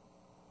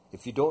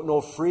 If you don't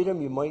know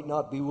freedom, you might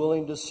not be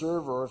willing to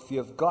serve, or if you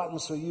have gotten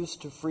so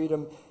used to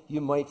freedom,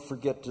 you might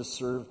forget to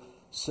serve.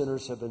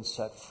 Sinners have been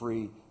set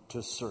free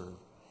to serve.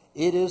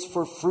 It is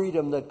for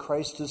freedom that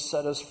Christ has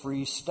set us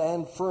free.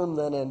 Stand firm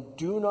then, and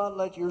do not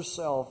let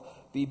yourself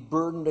be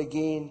burdened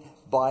again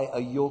by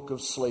a yoke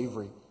of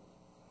slavery.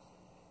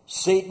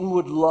 Satan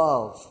would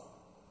love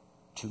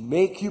to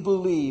make you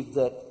believe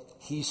that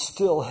he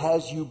still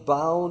has you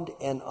bound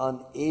and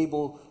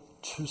unable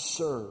to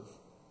serve.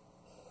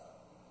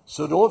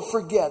 So don't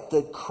forget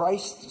that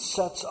Christ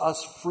sets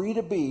us free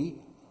to be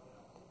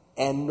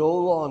and no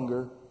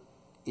longer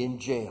in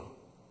jail.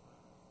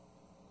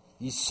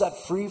 He's set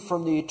free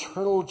from the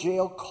eternal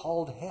jail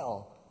called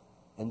hell,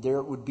 and there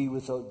it would be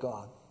without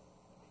God.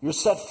 You're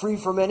set free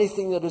from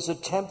anything that is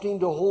attempting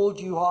to hold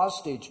you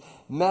hostage,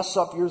 mess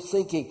up your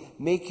thinking,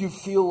 make you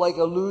feel like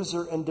a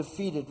loser and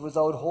defeated,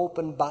 without hope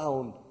and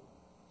bound.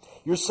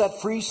 You're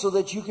set free so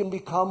that you can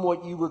become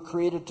what you were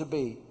created to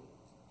be.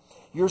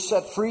 You're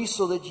set free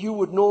so that you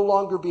would no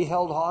longer be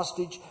held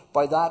hostage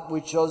by that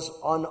which is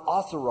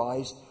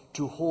unauthorized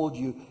to hold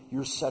you.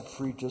 You're set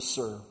free to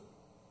serve.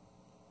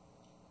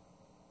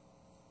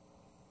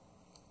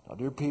 Now,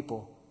 dear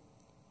people,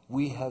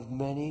 we have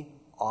many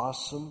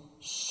awesome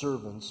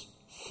servants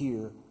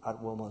here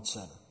at Wilmot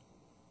Center.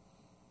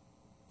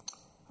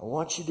 I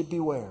want you to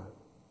beware.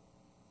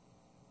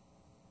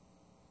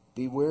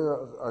 Beware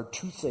are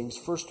two things.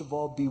 First of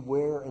all,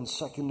 beware, and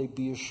secondly,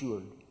 be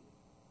assured.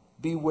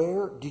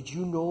 Beware, did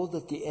you know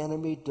that the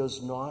enemy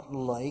does not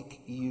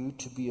like you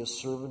to be a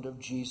servant of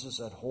Jesus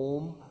at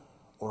home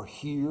or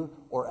here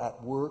or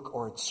at work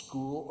or at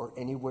school or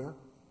anywhere?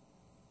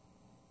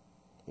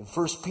 In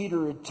 1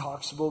 Peter it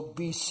talks about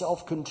be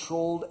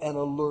self-controlled and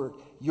alert.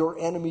 Your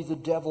enemy, the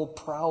devil,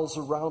 prowls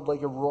around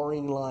like a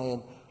roaring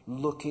lion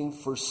looking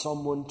for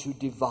someone to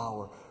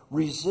devour.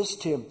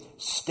 Resist him,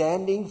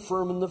 standing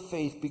firm in the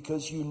faith,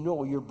 because you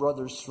know your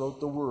brothers throughout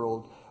the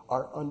world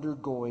are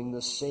undergoing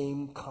the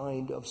same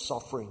kind of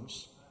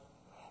sufferings.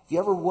 Have you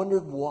ever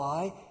wondered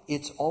why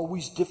it's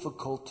always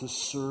difficult to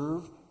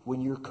serve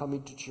when you're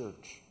coming to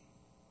church?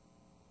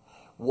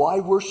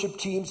 Why worship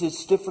teams,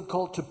 it's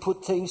difficult to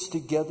put things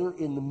together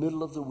in the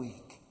middle of the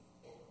week?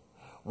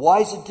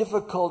 Why is it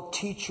difficult,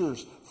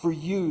 teachers, for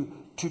you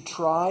to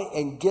try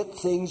and get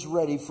things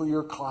ready for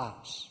your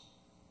class?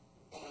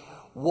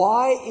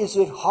 Why is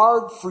it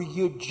hard for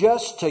you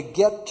just to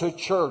get to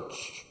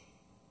church?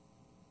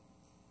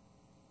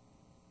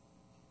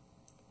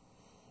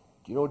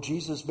 Do you know,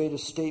 Jesus made a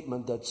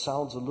statement that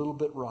sounds a little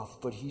bit rough,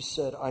 but he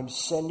said, I'm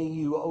sending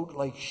you out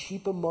like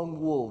sheep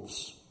among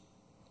wolves.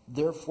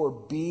 Therefore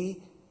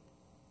be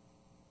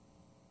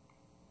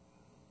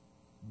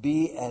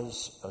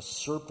as a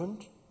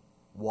serpent,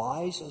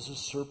 wise as a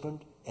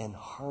serpent, and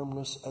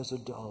harmless as a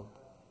dove.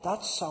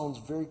 That sounds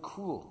very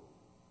cruel.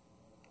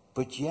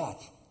 But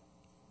yet,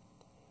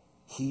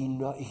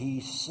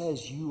 he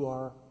says you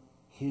are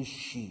his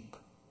sheep.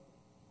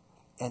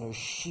 And a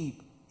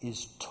sheep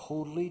is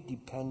totally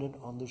dependent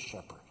on the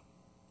shepherd.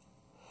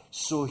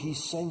 So he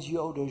sends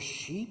you out as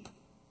sheep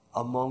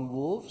among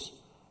wolves,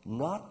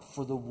 not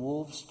for the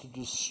wolves to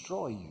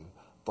destroy you,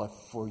 but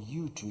for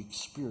you to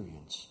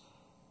experience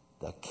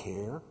the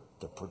care,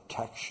 the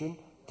protection,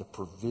 the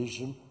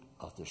provision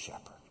of the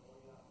shepherd.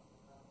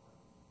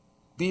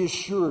 Be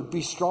assured,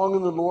 be strong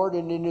in the Lord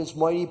and in his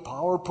mighty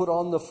power. Put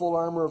on the full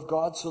armor of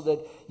God so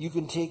that you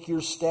can take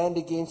your stand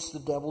against the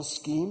devil's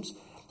schemes.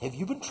 Have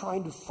you been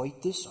trying to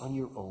fight this on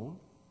your own?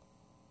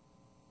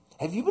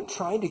 Have you been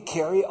trying to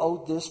carry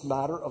out this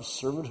matter of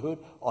servanthood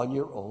on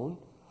your own?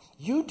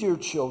 You, dear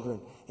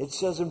children, it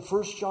says in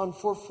 1 John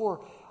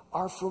 4:4,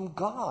 are from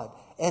God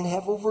and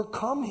have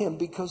overcome him,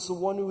 because the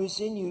one who is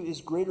in you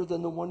is greater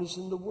than the one who's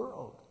in the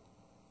world.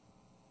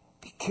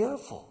 Be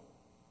careful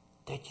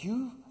that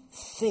you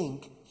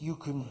think you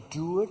can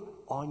do it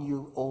on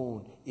your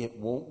own. It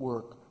won't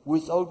work.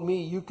 Without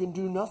me, you can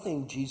do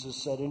nothing,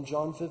 Jesus said in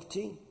John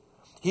 15.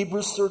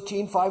 Hebrews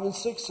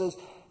 13:5-6 says,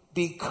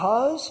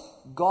 because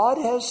God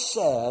has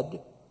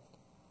said,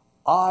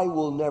 I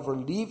will never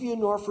leave you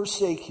nor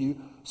forsake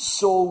you,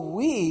 so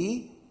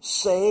we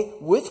say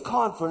with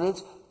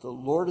confidence, the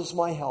Lord is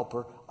my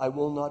helper. I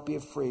will not be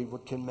afraid.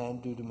 What can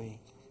man do to me?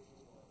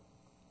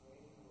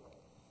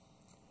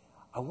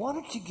 I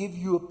wanted to give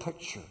you a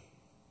picture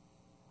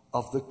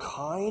of the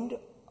kind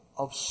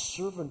of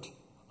servant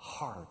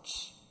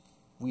hearts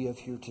we have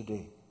here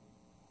today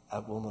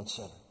at Wilmot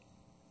Center.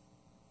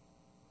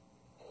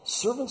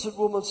 Servants at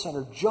Wilmot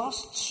Center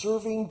just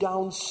serving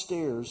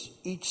downstairs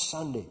each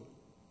Sunday.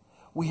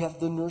 We have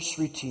the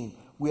nursery team.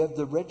 We have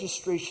the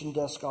registration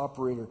desk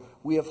operator.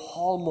 We have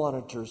hall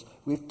monitors.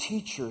 We have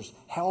teachers,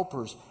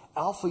 helpers,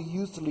 Alpha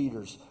youth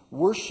leaders,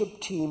 worship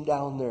team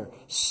down there,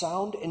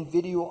 sound and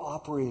video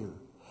operator.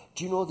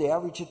 Do you know the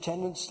average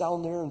attendance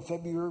down there in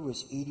February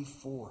was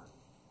 84?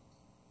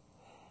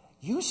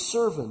 You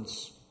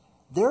servants,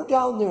 they're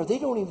down there. They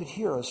don't even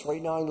hear us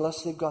right now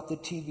unless they've got the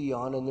TV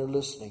on and they're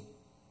listening.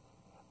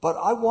 But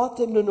I want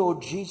them to know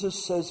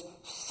Jesus says,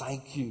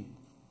 thank you.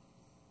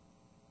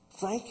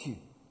 Thank you.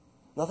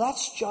 Now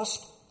that's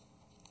just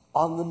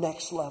on the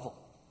next level.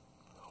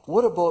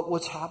 What about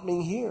what's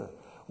happening here?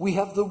 We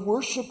have the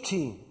worship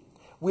team.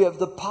 We have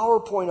the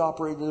PowerPoint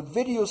operator, the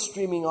video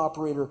streaming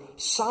operator,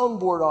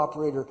 soundboard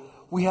operator.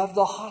 We have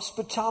the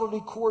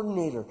hospitality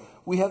coordinator.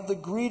 We have the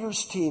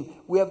greeters team.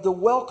 We have the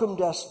welcome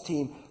desk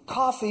team,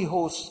 coffee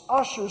hosts,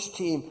 ushers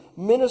team,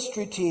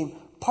 ministry team,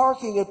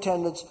 parking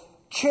attendants,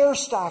 chair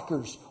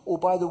stackers. Oh,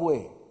 by the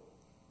way,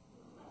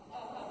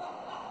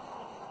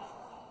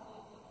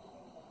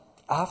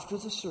 after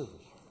the service,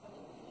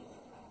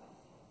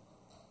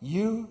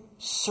 you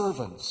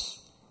servants,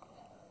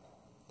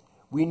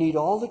 we need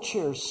all the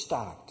chairs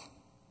stacked,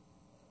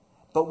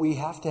 but we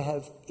have to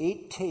have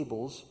 8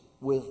 tables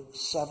with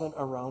 7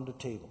 around a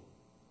table.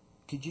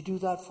 Could you do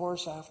that for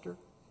us after?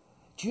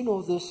 Do you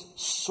know this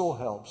so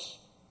helps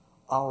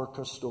our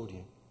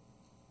custodian?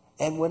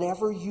 And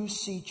whenever you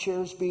see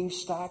chairs being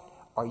stacked,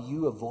 are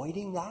you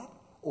avoiding that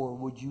or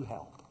would you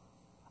help?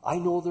 I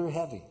know they're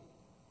heavy,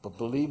 but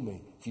believe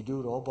me, if you do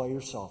it all by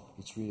yourself,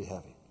 it's really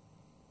heavy.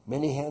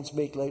 Many hands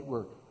make light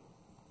work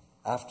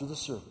after the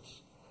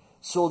service.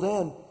 So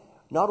then,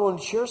 not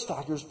only chair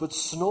stackers, but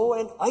snow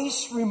and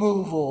ice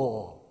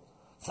removal.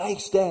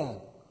 Thanks, Dan.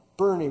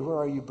 Bernie, where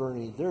are you,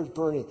 Bernie? There's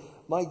Bernie.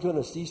 My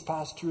goodness, these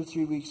past 2 or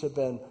 3 weeks have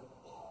been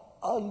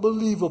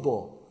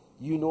unbelievable.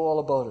 You know all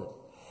about it.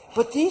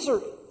 But these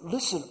are,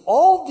 listen,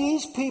 all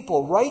these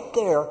people right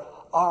there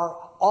are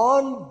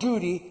on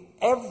duty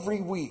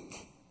every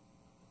week.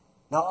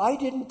 Now, I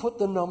didn't put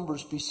the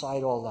numbers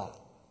beside all that,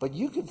 but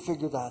you can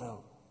figure that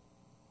out.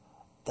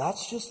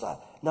 That's just that.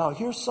 Now,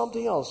 here's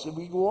something else.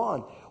 We go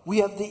on. We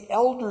have the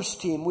elders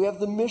team. We have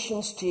the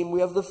missions team.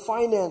 We have the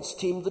finance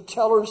team, the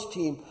tellers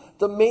team,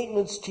 the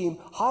maintenance team,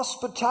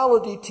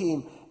 hospitality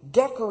team,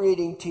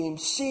 decorating team,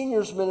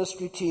 seniors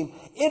ministry team,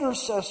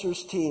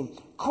 intercessors team,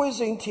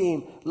 quizzing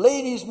team,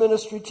 ladies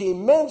ministry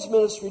team, men's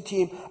ministry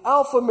team,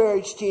 alpha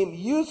marriage team,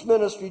 youth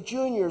ministry,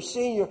 junior,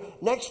 senior,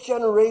 next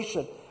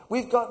generation.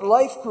 We've got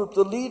life group,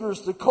 the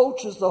leaders, the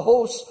coaches, the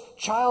hosts,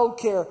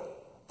 childcare,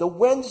 the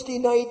Wednesday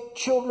night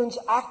children's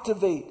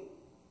activate.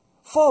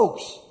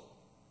 Folks,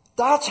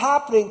 that's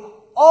happening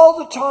all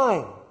the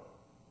time.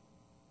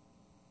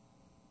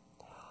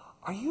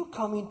 Are you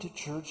coming to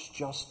church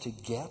just to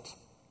get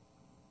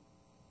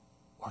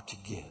or to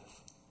give?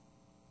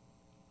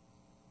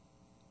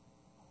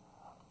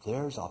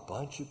 There's a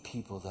bunch of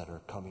people that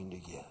are coming to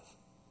give.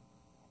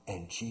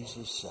 And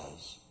Jesus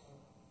says,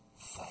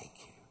 thank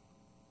you.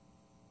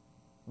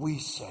 We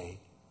say,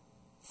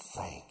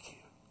 thank you.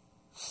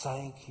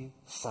 Thank you,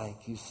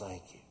 thank you,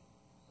 thank you.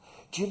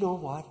 Do you know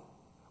what?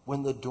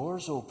 When the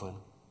doors open,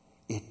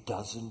 it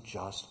doesn't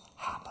just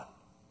happen.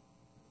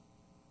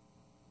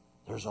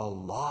 There's a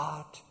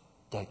lot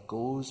that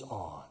goes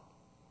on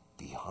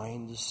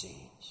behind the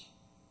scenes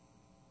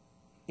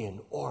in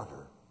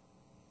order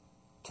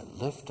to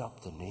lift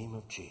up the name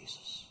of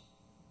Jesus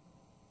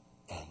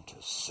and to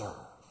serve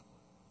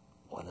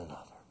one another.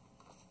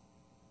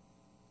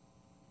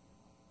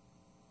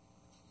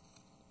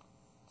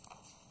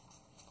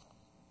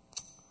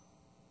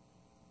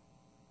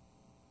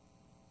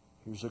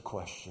 Here's a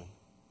question.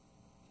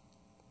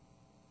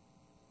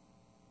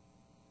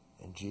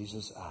 And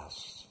Jesus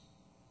asks,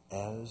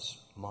 as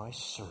my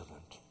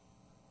servant,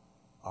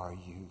 are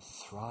you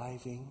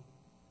thriving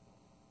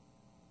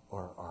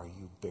or are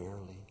you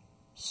barely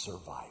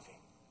surviving?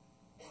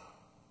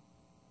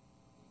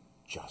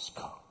 Just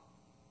come.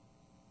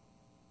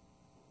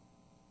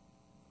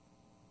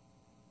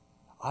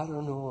 I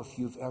don't know if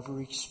you've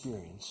ever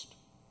experienced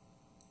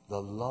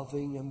the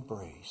loving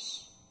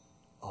embrace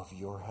of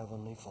your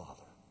Heavenly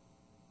Father.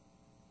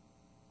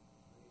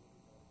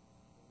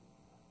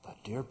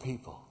 But dear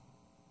people,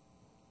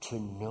 to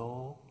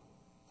know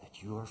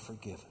that you are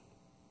forgiven,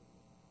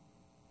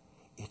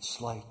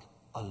 it's like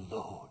a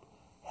load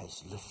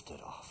has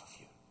lifted off of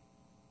you.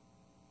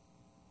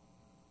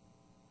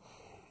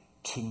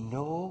 To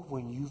know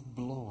when you've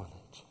blown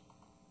it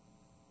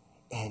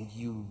and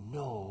you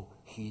know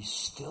He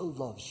still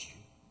loves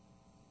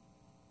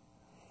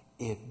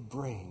you, it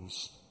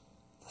brings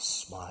the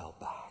smile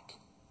back.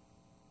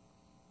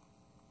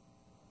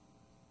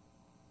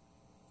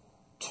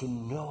 to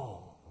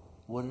know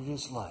what it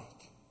is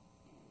like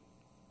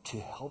to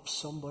help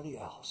somebody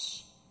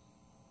else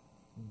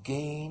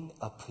gain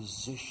a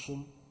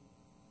position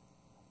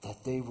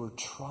that they were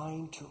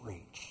trying to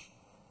reach,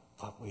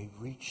 but we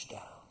reach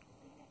down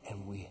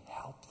and we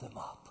help them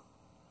up.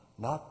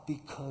 Not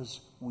because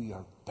we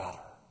are better,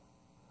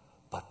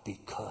 but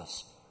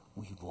because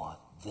we want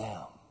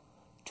them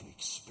to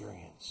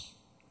experience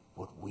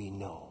what we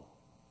know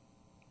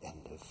and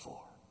live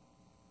for.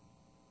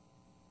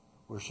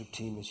 Worship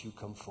team, as you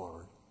come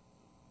forward,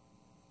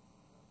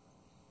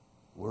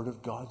 Word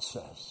of God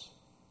says,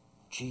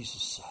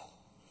 Jesus said,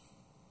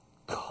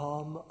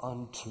 "Come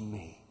unto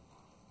me,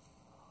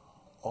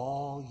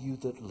 all you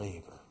that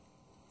labor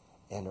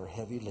and are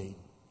heavy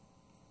laden,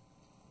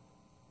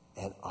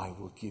 and I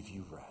will give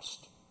you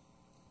rest.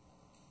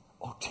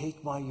 Oh,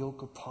 take my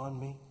yoke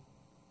upon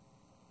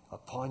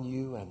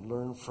you, and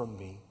learn from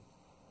me,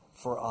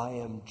 for I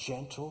am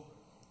gentle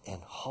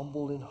and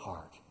humble in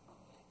heart,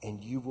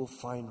 and you will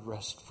find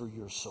rest for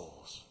your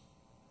souls.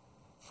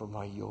 For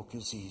my yoke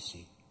is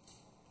easy,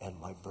 and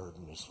my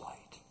burden is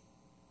light."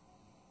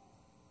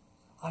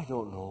 I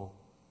don't know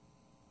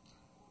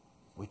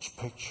which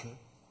picture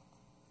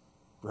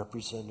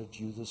represented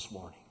you this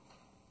morning.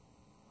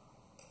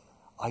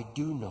 I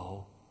do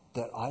know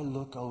that I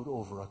look out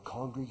over a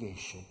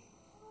congregation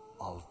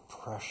of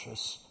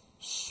precious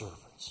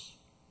servants.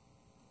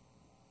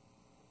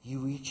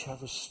 You each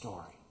have a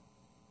story.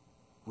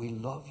 We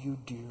love you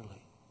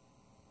dearly.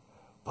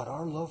 But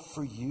our love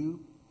for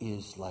you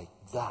is like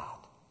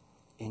that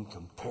in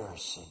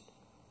comparison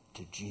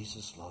to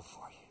Jesus' love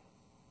for you.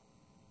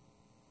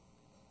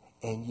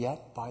 And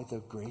yet, by the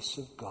grace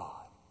of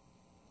God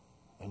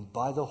and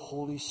by the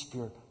Holy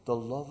Spirit, the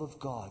love of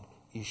God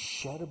is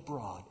shed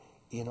abroad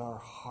in our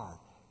heart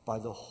by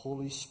the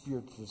Holy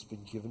Spirit that's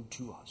been given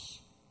to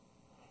us.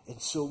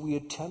 And so we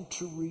attempt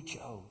to reach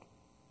out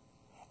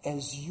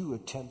as you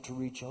attempt to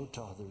reach out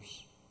to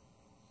others.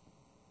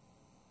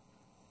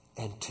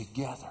 And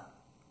together,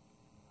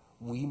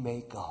 we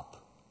make up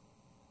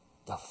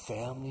the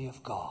family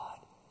of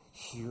God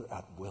here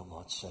at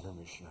Wilmot Center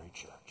Missionary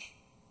Church.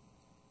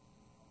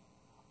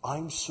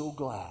 I'm so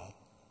glad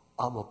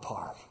I'm a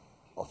part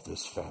of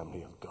this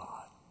family of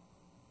God.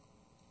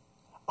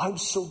 I'm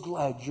so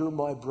glad you're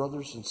my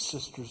brothers and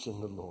sisters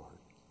in the Lord.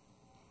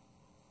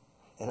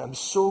 And I'm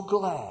so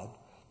glad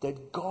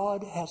that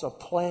God has a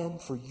plan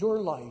for your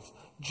life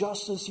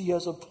just as He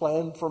has a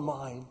plan for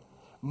mine.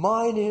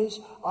 Mine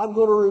is, I'm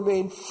going to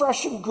remain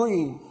fresh and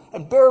green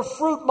and bear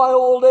fruit in my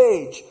old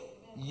age.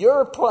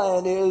 Your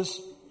plan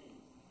is,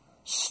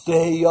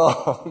 stay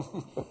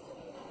young.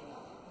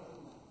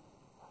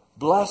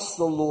 Bless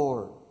the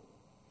Lord.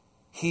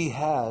 He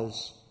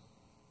has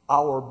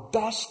our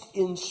best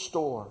in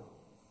store,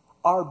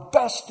 our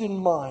best in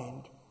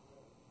mind.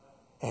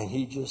 And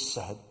He just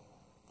said,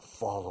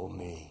 follow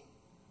me.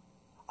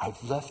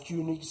 I've left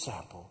you an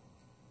example.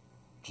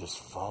 Just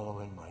follow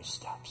in my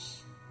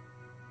steps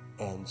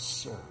and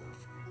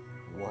serve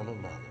one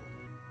another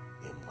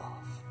in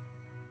love.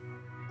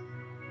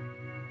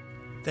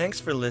 Thanks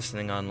for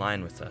listening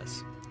online with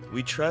us.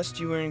 We trust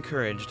you were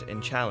encouraged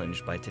and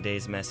challenged by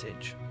today's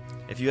message.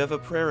 If you have a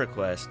prayer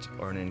request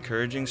or an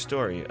encouraging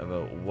story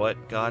about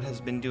what God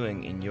has been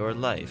doing in your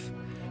life,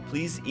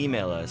 please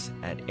email us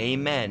at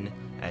amen@wcmc.ca.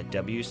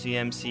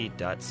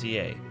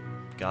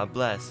 God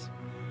bless.